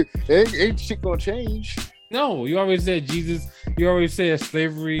 ain't shit gonna change. No, you already said Jesus. You already said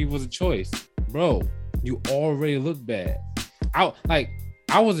slavery was a choice, bro. You already look bad. I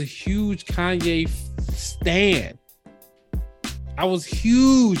was a huge Kanye stan. I was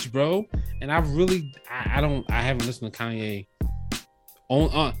huge, bro, and I haven't listened to Kanye.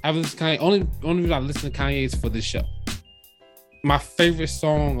 I've listened to Kanye. Only reason I listen to Kanye is for this show. My favorite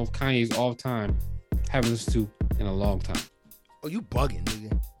song of Kanye's all time, haven't listened to in a long time. Oh, you bugging,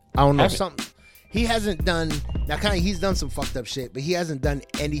 nigga. I don't know something. He hasn't done now. Kanye, he's done some fucked up shit, but he hasn't done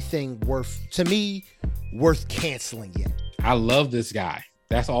anything worth canceling yet. I love this guy.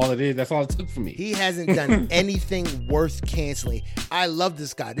 That's all it is. That's all it took for me. He hasn't done anything worth canceling. I love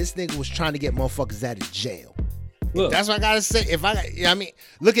this guy. This nigga was trying to get motherfuckers out of jail. Look, that's what I gotta say.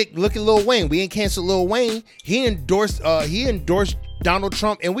 Look at Lil Wayne. We ain't canceled Lil Wayne. He endorsed Donald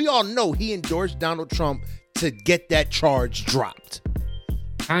Trump, and we all know he endorsed Donald Trump to get that charge dropped.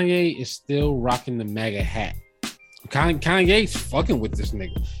 Kanye is still rocking the MAGA hat. Kanye's fucking with this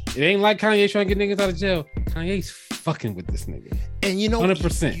nigga. It ain't like Kanye trying to get niggas out of jail. Kanye's fucking with this nigga. And you know,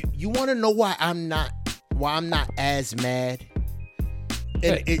 100%. You want to know why I'm not as mad?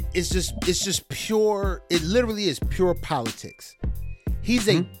 And it's just pure. It literally is pure politics. He's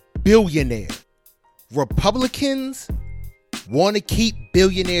a billionaire. Republicans want to keep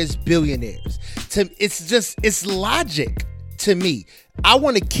billionaires. It's logic to me. I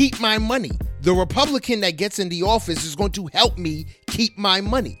want to keep my money. The Republican that gets in the office is going to help me keep my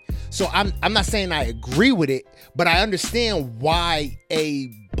money. So I'm not saying I agree with it, but I understand why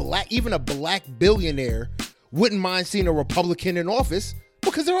even a black billionaire wouldn't mind seeing a Republican in office,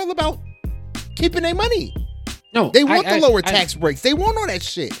 because they're all about keeping their money. No, they want the lower tax breaks. They want all that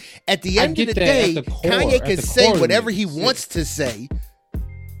shit. At the end of the day, Kanye can say whatever he wants to say.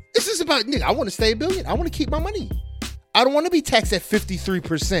 This is about, nigga, I want to stay a billion. I want to keep my money. I don't want to be taxed at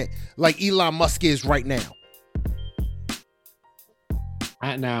 53% like Elon Musk is right now.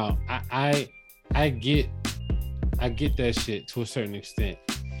 I get that shit to a certain extent.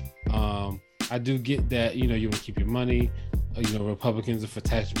 I do get that, you want to keep your money. Republicans are for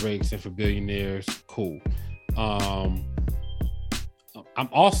tax breaks and for billionaires. Cool. I'm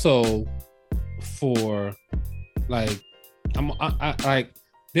also for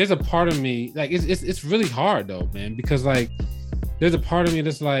there's a part of me it's really hard though, man, because there's a part of me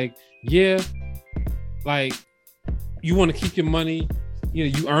that's you want to keep your money,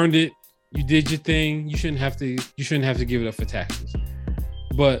 you earned it, you did your thing, you shouldn't have to give it up for taxes.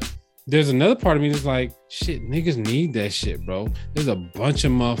 But there's another part of me that's shit, niggas need that shit, bro. There's a bunch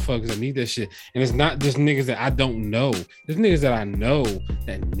of motherfuckers that need that shit. And it's not just niggas that I don't know. There's niggas that I know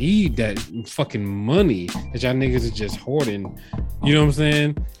that need that fucking money that y'all niggas are just hoarding. You know what I'm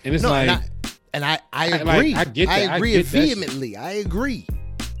saying? And it's I agree. I get that. I agree vehemently. I agree.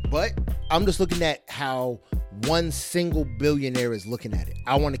 But I'm just looking at how one single billionaire is looking at it.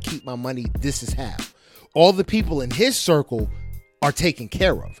 I want to keep my money. This is how. All the people in his circle are taken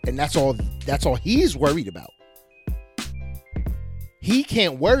care of, and that's all he's worried about. He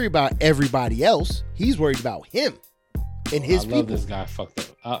can't worry about everybody else. He's worried about him and his people. I love this guy fucked up.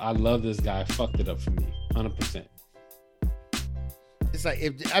 I love this guy fucked it up for me 100%. It's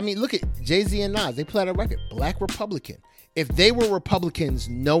look at Jay-Z and Nas. They put out a record, Black Republican. If they were Republicans,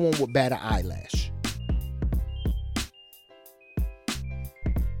 no one would bat an eyelash.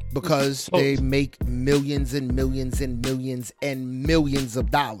 Because they make millions and millions and millions and millions of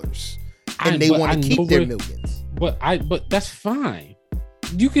dollars, and they want to keep their millions. But that's fine.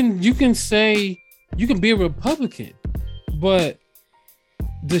 You can say you can be a Republican, but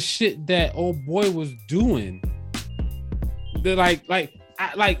the shit that old boy was doing, I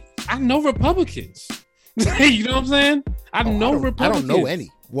know Republicans. You know what I'm saying? I know Republicans. I don't know any.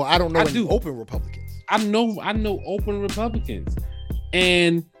 Well, I don't know any open Republicans. I know open Republicans,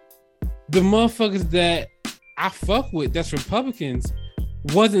 and the motherfuckers that I fuck with that's Republicans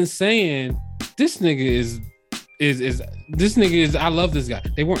wasn't saying this nigga is I love this guy.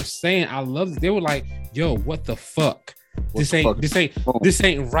 They weren't saying I love this. They were like, yo, what the fuck? This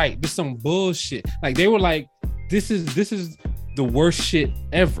ain't right. This some bullshit. They were like, this is the worst shit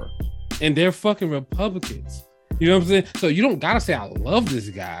ever. and they're fucking Republicans. You know what I'm saying? So you don't gotta say I love this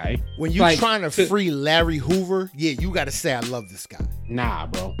guy. When you're trying to free Larry Hoover, yeah, you gotta say I love this guy. Nah,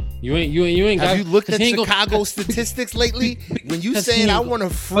 bro. You ain't. Have you looked at Chicago statistics lately? When you saying I want to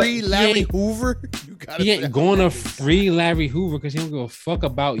free Larry Hoover, you gotta. He ain't going to free Larry Hoover because he don't give a fuck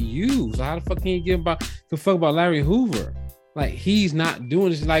about you. So how the fuck can he give a fuck about Larry Hoover? Like, he's not doing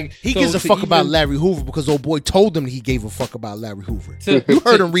this. Like, he gives a fuck about Larry Hoover because old boy told him he gave a fuck about Larry Hoover. You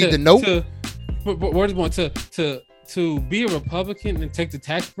heard him read the note. To be a Republican and take the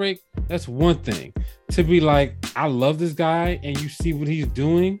tax break, that's one thing. To be like, I love this guy, and you see what he's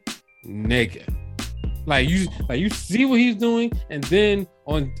doing, nigga. Like you see what he's doing, and then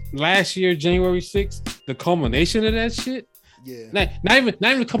on last year, January 6th, the culmination of that shit. Yeah. Not even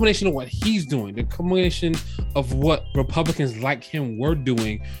the culmination of what he's doing, the culmination of what Republicans like him were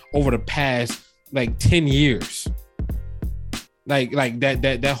doing over the past like 10 years. Like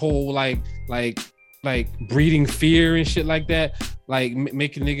that whole like breeding fear and shit like that, like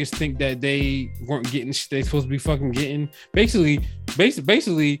making niggas think that they weren't getting shit they supposed to be fucking getting. Basically,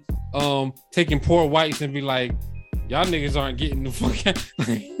 taking poor whites and be like, y'all niggas aren't getting the fuck out.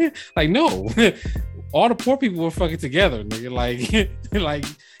 Like, no. All the poor people were fucking together, nigga. Like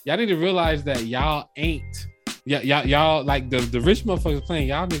y'all need to realize that y'all ain't. Y'all like the rich motherfuckers playing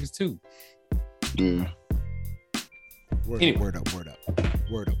y'all niggas too. Yeah. Word up.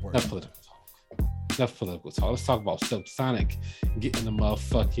 Enough political talk. Let's talk about Silk Sonic getting the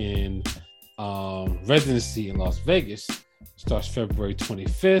motherfucking residency in Las Vegas. Starts February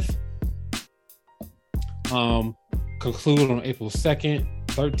 25th. Concluded on April 2nd.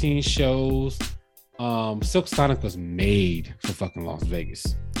 13 shows. Silk Sonic was made for fucking Las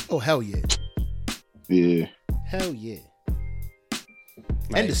Vegas. Oh, hell yeah. Yeah. Hell yeah.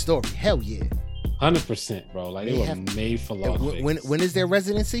 End of story. Hell yeah. 100%, bro. Like, they were made for Las Vegas. When is their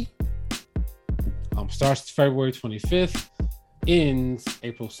residency? Starts February 25th, ends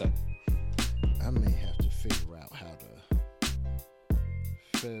April 2nd. I may have to figure out how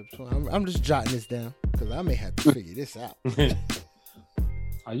to. I'm just jotting this down because I may have to figure this out.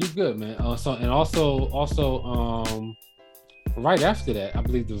 Are you good, man? Also, right after that, I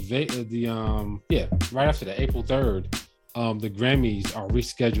believe right after that, April 3rd, the Grammys are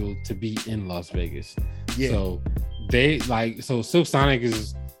rescheduled to be in Las Vegas. Yeah. So Silk Sonic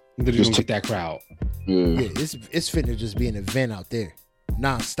is literally gonna get that crowd. Yeah, it's fitting to just be an event out there,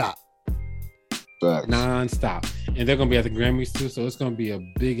 nonstop. And they're gonna be at the Grammys too, so it's gonna be a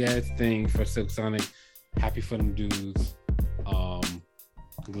big ass thing for Silk Sonic. Happy for them dudes.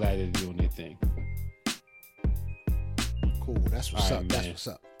 Glad they're doing their thing. Cool. That's what's up. Man. That's what's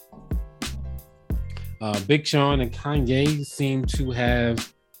up. Big Sean and Kanye seem to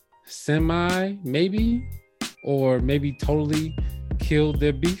have maybe totally killed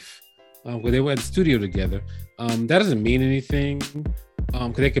their beef. Where they were at the studio together. That doesn't mean anything.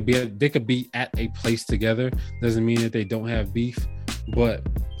 Because they could be at a place together. Doesn't mean that they don't have beef. But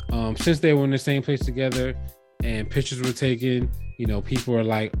since they were in the same place together and pictures were taken, people are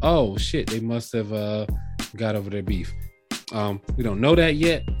like, oh shit, they must have got over their beef. We don't know that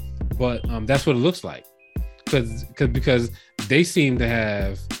yet, but that's what it looks like. Because they seem to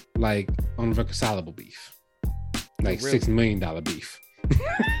have like unreconcilable beef, like $6 million beef.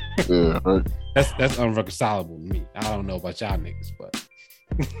 Yeah, right. That's unreconcilable to me. I don't know about y'all niggas, but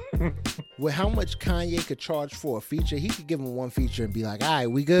with how much Kanye could charge for a feature, he could give him one feature and be like, all right,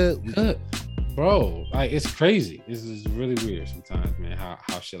 we good. Bro, like, it's crazy. This is really weird sometimes, man,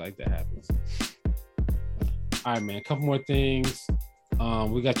 how shit like that happens. All right, man, a couple more things.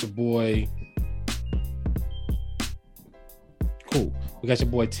 We got your boy. Cool. We got your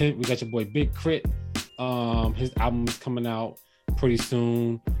boy Tim. We got your boy Big Crit. His album is coming out pretty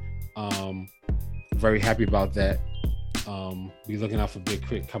soon. Very happy about that. Be looking out for Big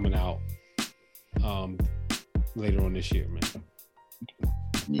Crit coming out later on this year, man.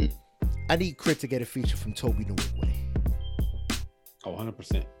 Yeah. I need Crit to get a feature from Toby Nwigwe. Oh,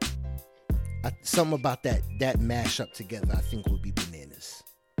 100%. Something about that mashup together, I think, would be bananas.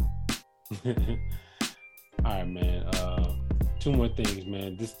 All right, man. Two more things,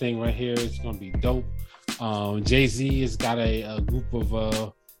 man. This thing right here is gonna be dope. Jay-Z has got a group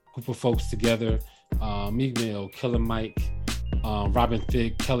of folks together. Meek Mill, Killer Mike, Robin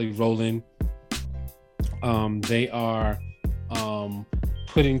Thicke, Kelly Rowland. They are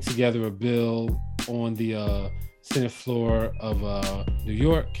putting together a bill on the Senate floor of New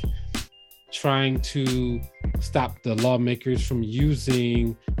York, trying to stop the lawmakers from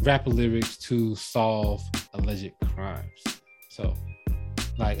using rap lyrics to solve alleged crimes. So,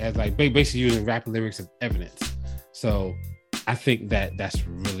 basically using rap lyrics as evidence. So, I think that's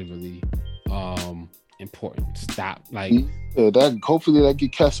really, really important. Stop. Like, that hopefully that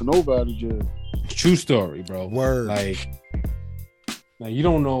get Casanova out of jail. True story, bro. Word. Like you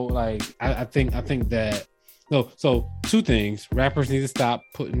don't know. Like, I think that. No, so two things. Rappers need to stop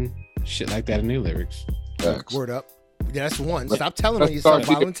putting shit like that in their lyrics. Facts. Word up. Yeah, that's one. Stop telling on yourself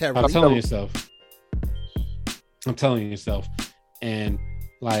voluntarily. I'm telling yourself. And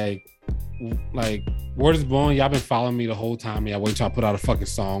like word is born. Y'all been following me the whole time. Y'all wait till I put out a fucking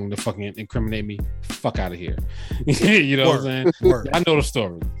song to fucking incriminate me. Fuck out of here. You know what I'm saying? Word. I know the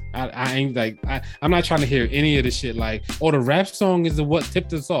story. I ain't like I'm not trying to hear any of this shit. Like, oh, the rap song is the what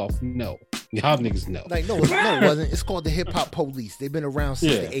tipped us off. No, y'all niggas know. Like, no, it wasn't. It's called the Hip Hop Police. They've been around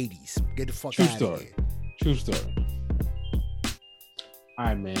since the 80s. Get the fuck out of here. True story. All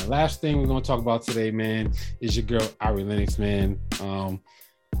right, man. Last thing we're gonna talk about today, man, is your girl Ari Lennox, man.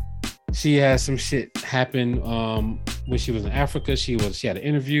 She had some shit happen when she was in Africa. She had an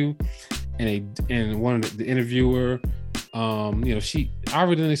interview, and one of the interviewer, Ari Lennox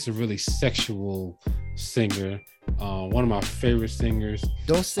is a really sexual singer. One of my favorite singers.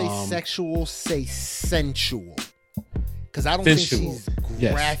 Don't say sexual, say sensual. Because I don't think she's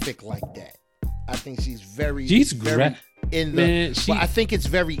graphic like that. I think she's very. I think it's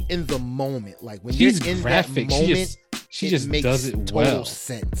very in the moment. Like when she's you're in graphic, that moment, she just makes does it total well.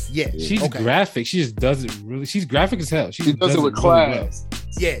 sense. Yeah, she's graphic. She just does it really. She's graphic as hell. She does it with class. Really well.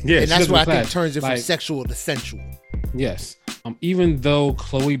 Yeah, and that's why I think turns it from sexual to sensual. Yes. Even though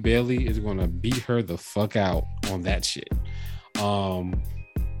Chloe Bailey is gonna beat her the fuck out on that shit.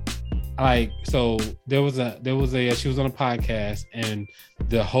 Like, so there was a she was on a podcast and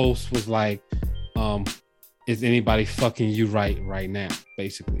the host was like, is anybody fucking you right now,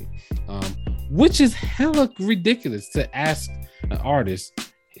 basically, which is hella ridiculous to ask an artist,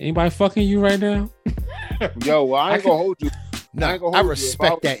 anybody fucking you right now? Yo, well, I ain't gonna hold you. No, I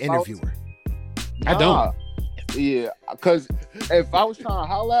respect that interviewer. I don't. Yeah, because if I was trying to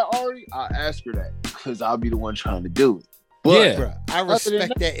holler at Ari, I'd ask her that, because I'll be the one trying to do it. But bro, I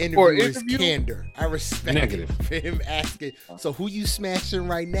respect that interviewer's candor. I respect it for him asking. So who you smashing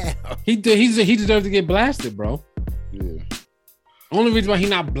right now? He deserves to get blasted, bro. Yeah. Only reason why he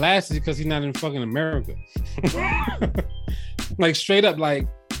not blasted is because he's not in fucking America. Like, straight up, like,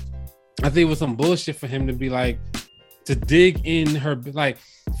 I think it was some bullshit for him to be like, to dig in her, like,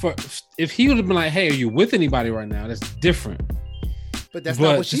 for if he would have been like, hey, are you with anybody right now? That's different. But that's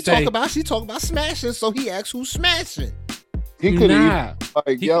not what she talk about. She talk about smashing, so he asked who's smashing. He could have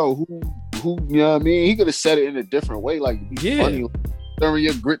yo, who, you know what I mean? He could have said it in a different way, like, funny, like, stirring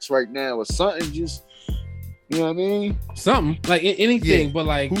your grits right now or something, just, you know what I mean? Something, like anything, but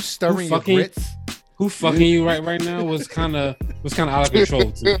like, who's stirring your grits? Who fucking you right now was kind of out of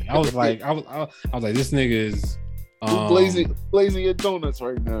control to me. I was like, this nigga is blazing your donuts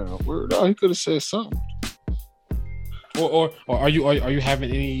right now. Word out, he could have said something. Or are you having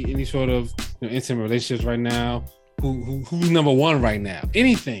any sort of intimate relationships right now? Who's number one right now?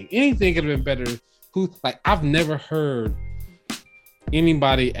 Anything could have been better. I've never heard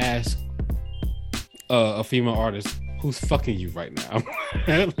anybody ask a female artist, who's fucking you right now?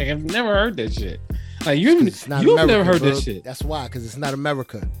 Like, I've never heard that shit. Like, you've never heard that shit. That's why, because it's not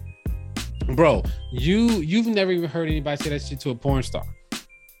America, bro. You've never even heard anybody say that shit to a porn star.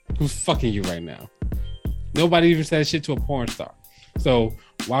 Who's fucking you right now? Nobody even said that shit to a porn star. So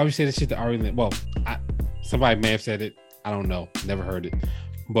why would you say that shit to Ari Lennox? Well, somebody may have said it. I don't know. Never heard it.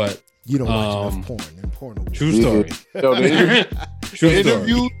 But you don't watch enough porn. True story. Yo,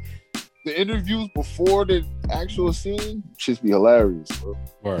 the interviews before the actual scene should be hilarious, bro.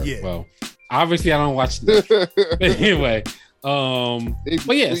 Word. Yeah. Well, obviously I don't watch that. Anyway,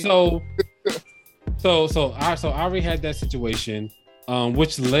 but yeah, so Ari had that situation,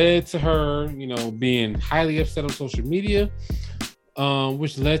 which led to her, being highly upset on social media.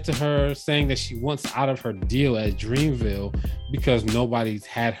 Which led to her saying that she wants out of her deal at Dreamville because nobody's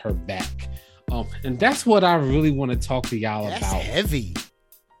had her back. And that's what I really want to talk to y'all about. That's heavy.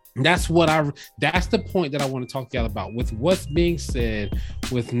 That's the point that I want to talk to y'all about, with what's being said,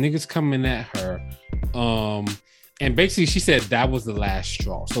 with niggas coming at her. And basically she said that was the last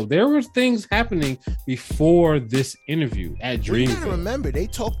straw. So there were things happening before this interview at Dreamville. You gotta remember,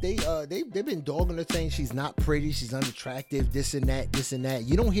 they've been dogging her, saying she's not pretty, she's unattractive, this and that.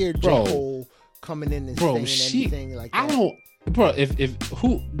 You don't hear J. Cole coming in and saying anything like that. I don't, bro. If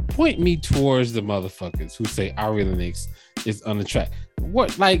who point me towards the motherfuckers who say Ari Lennox is unattractive?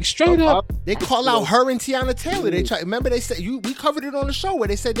 What, like, straight up? They call out her and Tiana Taylor. They try. Remember, they said we covered it on the show where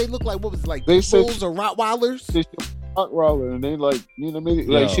they said they look like, what was it, like, bulls or Rottweilers? Rottweiler, and they, like, maybe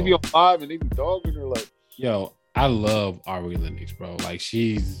like she be on live and they be dogging her, like, yo, I love Ari Lennox, bro. Like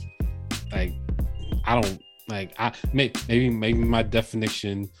she's like, I don't like I maybe my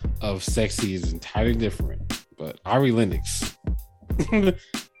definition of sexy is entirely different, but Ari Lennox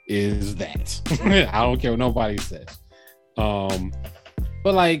is that. I don't care what nobody says.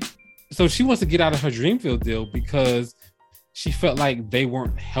 But like, so she wants to get out of her Dreamville deal because she felt like they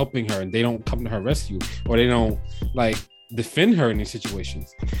weren't helping her and they don't come to her rescue, or they don't like defend her in these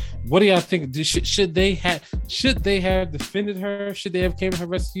situations. What do y'all think? Should they have defended her? Should they have came to her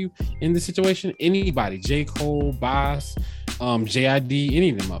rescue in this situation? Anybody? J. Cole, Boss, JID,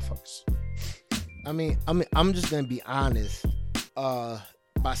 any of them motherfuckers. I mean, I'm just gonna be honest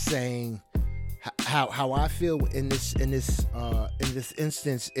by saying how I feel in this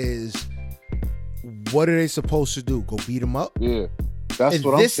instance is, what are they supposed to do? Go beat them up? Yeah, that's in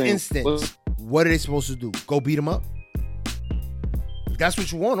what I'm saying. In this instance, what are they supposed to do? Go beat them up? If that's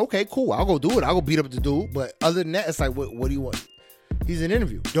what you want, okay, cool. I'll go do it. I'll go beat up the dude. But other than that, it's like, what do you want? He's an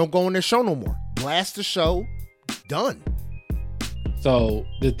interview. Don't go on their show no more. Blast the show. Done. So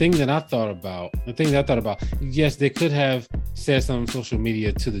the thing that I thought about, yes, they could have said something on social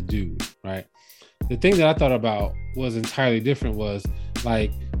media to the dude, right? The thing that I thought about was entirely different. Was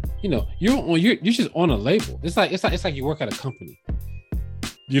like, you know, you're just on a label. It's like you work at a company.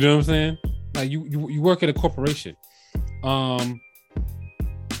 You know what I'm saying? Like you work at a corporation.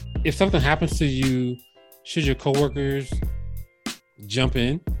 If something happens to you, should your coworkers jump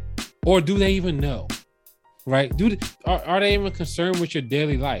in, or do they even know? Right? Are they even concerned with your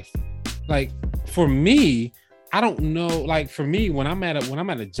daily life? Like for me, I don't know. Like for me, when I'm at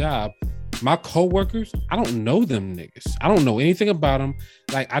a job, my coworkers, I don't know them niggas. I don't know anything about them.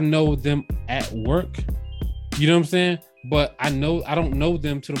 Like I know them at work. You know what I'm saying? But I don't know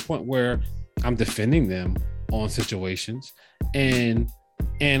them to the point where I'm defending them on situations. And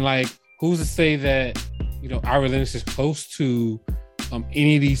like, who's to say that, you know, Ari Lennox is close to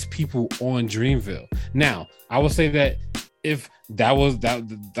any of these people on Dreamville? Now, I would say that if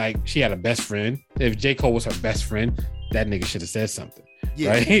that like she had a best friend, if J. Cole was her best friend, that nigga should have said something.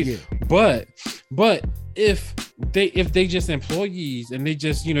 Yeah, right? Yeah. But if they just employees and they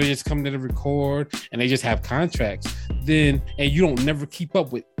just, you know, just come to the record and they just have contracts, then, and you don't never keep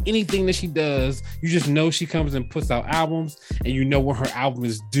up with anything that she does, you just know she comes and puts out albums and you know when her album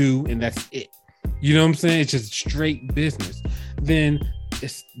is due and that's it. You know what I'm saying? It's just straight business. Then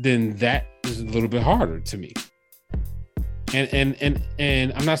that is a little bit harder to me.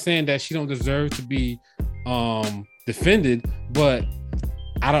 And I'm not saying that she don't deserve to be defended, but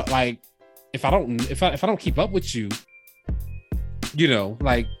I don't like if I don't keep up with you, you know,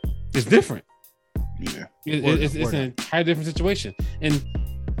 like it's different. Yeah, it's an entirely different situation, and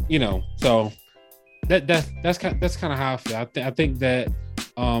you know, so that's kind of how I feel. I think that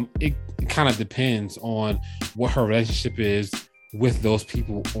it kind of depends on what her relationship is with those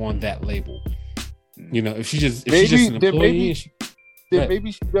people on that label. You know, if she's just an employee,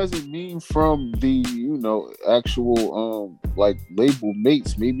 maybe she doesn't mean from the, you know, actual like label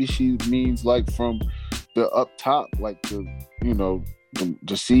mates. Maybe she means like from the up top, like the, you know,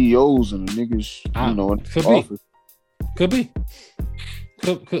 the CEOs and the niggas, you know, in the office. Could be.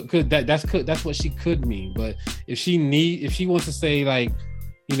 That's what she could mean. But if she wants to say like,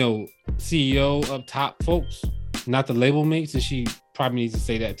 you know, CEO up top folks, not the label mates, and she probably needs to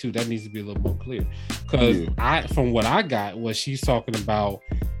say that too. That needs to be a little more clear. Because from what I got was she's talking about,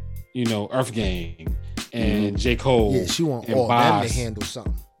 you know, Earth Gang and J. Cole. Yeah, she want all Boss. them to handle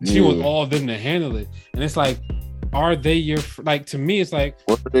something. She wants all of them to handle it. And it's like, are they your, like, to me, it's like,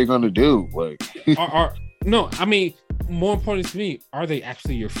 what are they gonna do? Like, no, I mean, more important to me, are they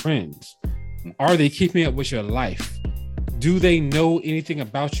actually your friends? Are they keeping up with your life? Do they know anything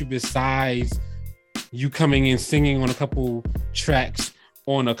about you besides you coming in singing on a couple tracks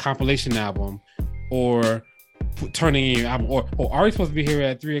on a compilation album, or turning in your album, or are you supposed to be here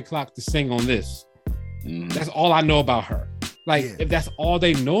at 3:00 to sing on this? That's all I know about her. Like, if that's all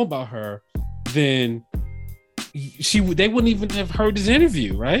they know about her, then they wouldn't even have heard this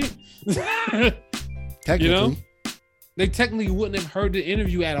interview, right? Technically. You know? They technically wouldn't have heard the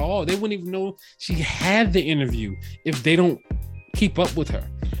interview at all. They wouldn't even know she had the interview if they don't keep up with her.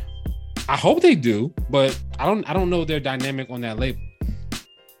 I hope they do, but I don't know their dynamic on that label.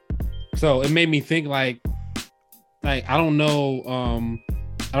 So it made me think like I don't know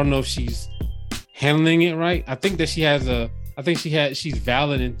if she's handling it right. I think that she's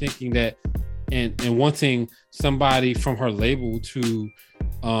valid in thinking that and wanting somebody from her label to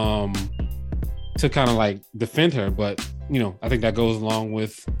kind of like defend her, but you know, I think that goes along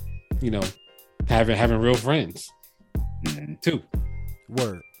with, you know, having real friends too.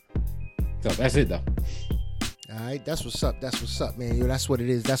 Word. So that's it though. All right, that's what's up. That's what's up, man. Yo, that's what it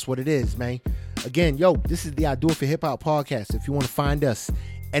is. That's what it is, man. Again, yo, this is the I Do It for Hip Hop podcast. If you want to find us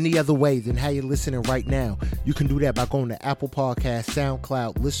any other way than how you're listening right now, you can do that by going to Apple Podcasts,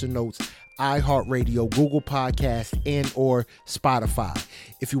 SoundCloud, Listen Notes, iHeartRadio, Google Podcasts, and or Spotify.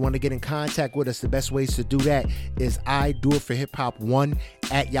 If you want to get in contact with us, the best ways to do that is I Do It For Hip Hop 1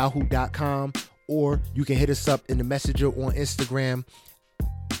 at yahoo.com, or you can hit us up in the messenger on Instagram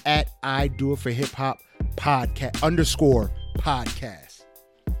at I Do It For Hip Hop podcast _podcast.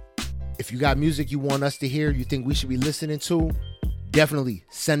 If you got music you want us to hear, you think we should be listening to, definitely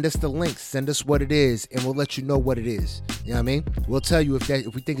send us the links, send us what it is, and we'll let you know what it is. You know what I mean? We'll tell you if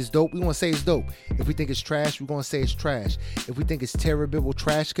we think it's dope, we want to say it's dope. If we think it's trash, we're going to say it's trash. If we think it's terrible,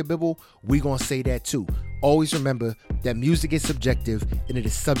 trash kabibble, we're going to say that too. Always remember that music is subjective and it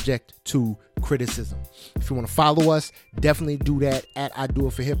is subject to criticism. If you want to follow us, definitely do that at I Do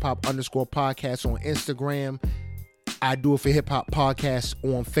It For Hip Hop _podcast on Instagram. I Do It For Hip Hop podcast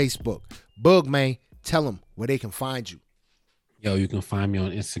on Facebook. Bug, man, tell them where they can find you. Yo, you can find me on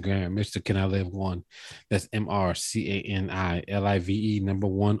Instagram, Mr. Can I Live 1. That's MrCanilive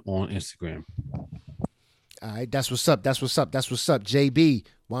 1 on Instagram. All right, that's what's up. That's what's up. That's what's up. JB,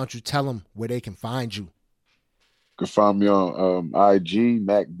 why don't you tell them where they can find you? You can find me on IG,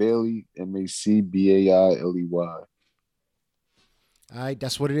 Mac Bailey, MacBailey. All right,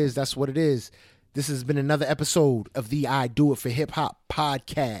 that's what it is. That's what it is. This has been another episode of the I Do It For Hip Hop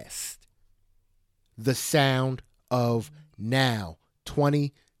podcast. The sound of now,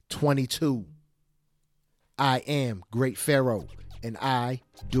 2022. I am Great Pharaoh, and I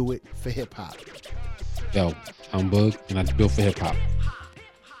do it for hip hop. Yo, I'm Bug, and I do it for hip hop.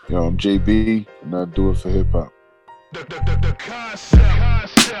 Yo, I'm JB, and I do it for hip hop. The concept.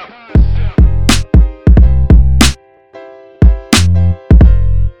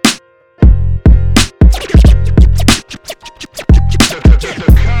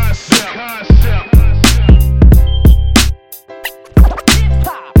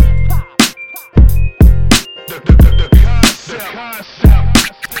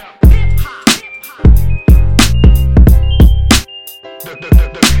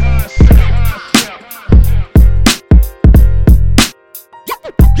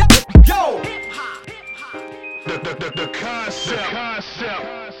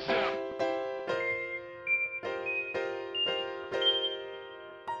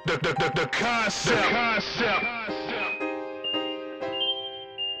 The concept.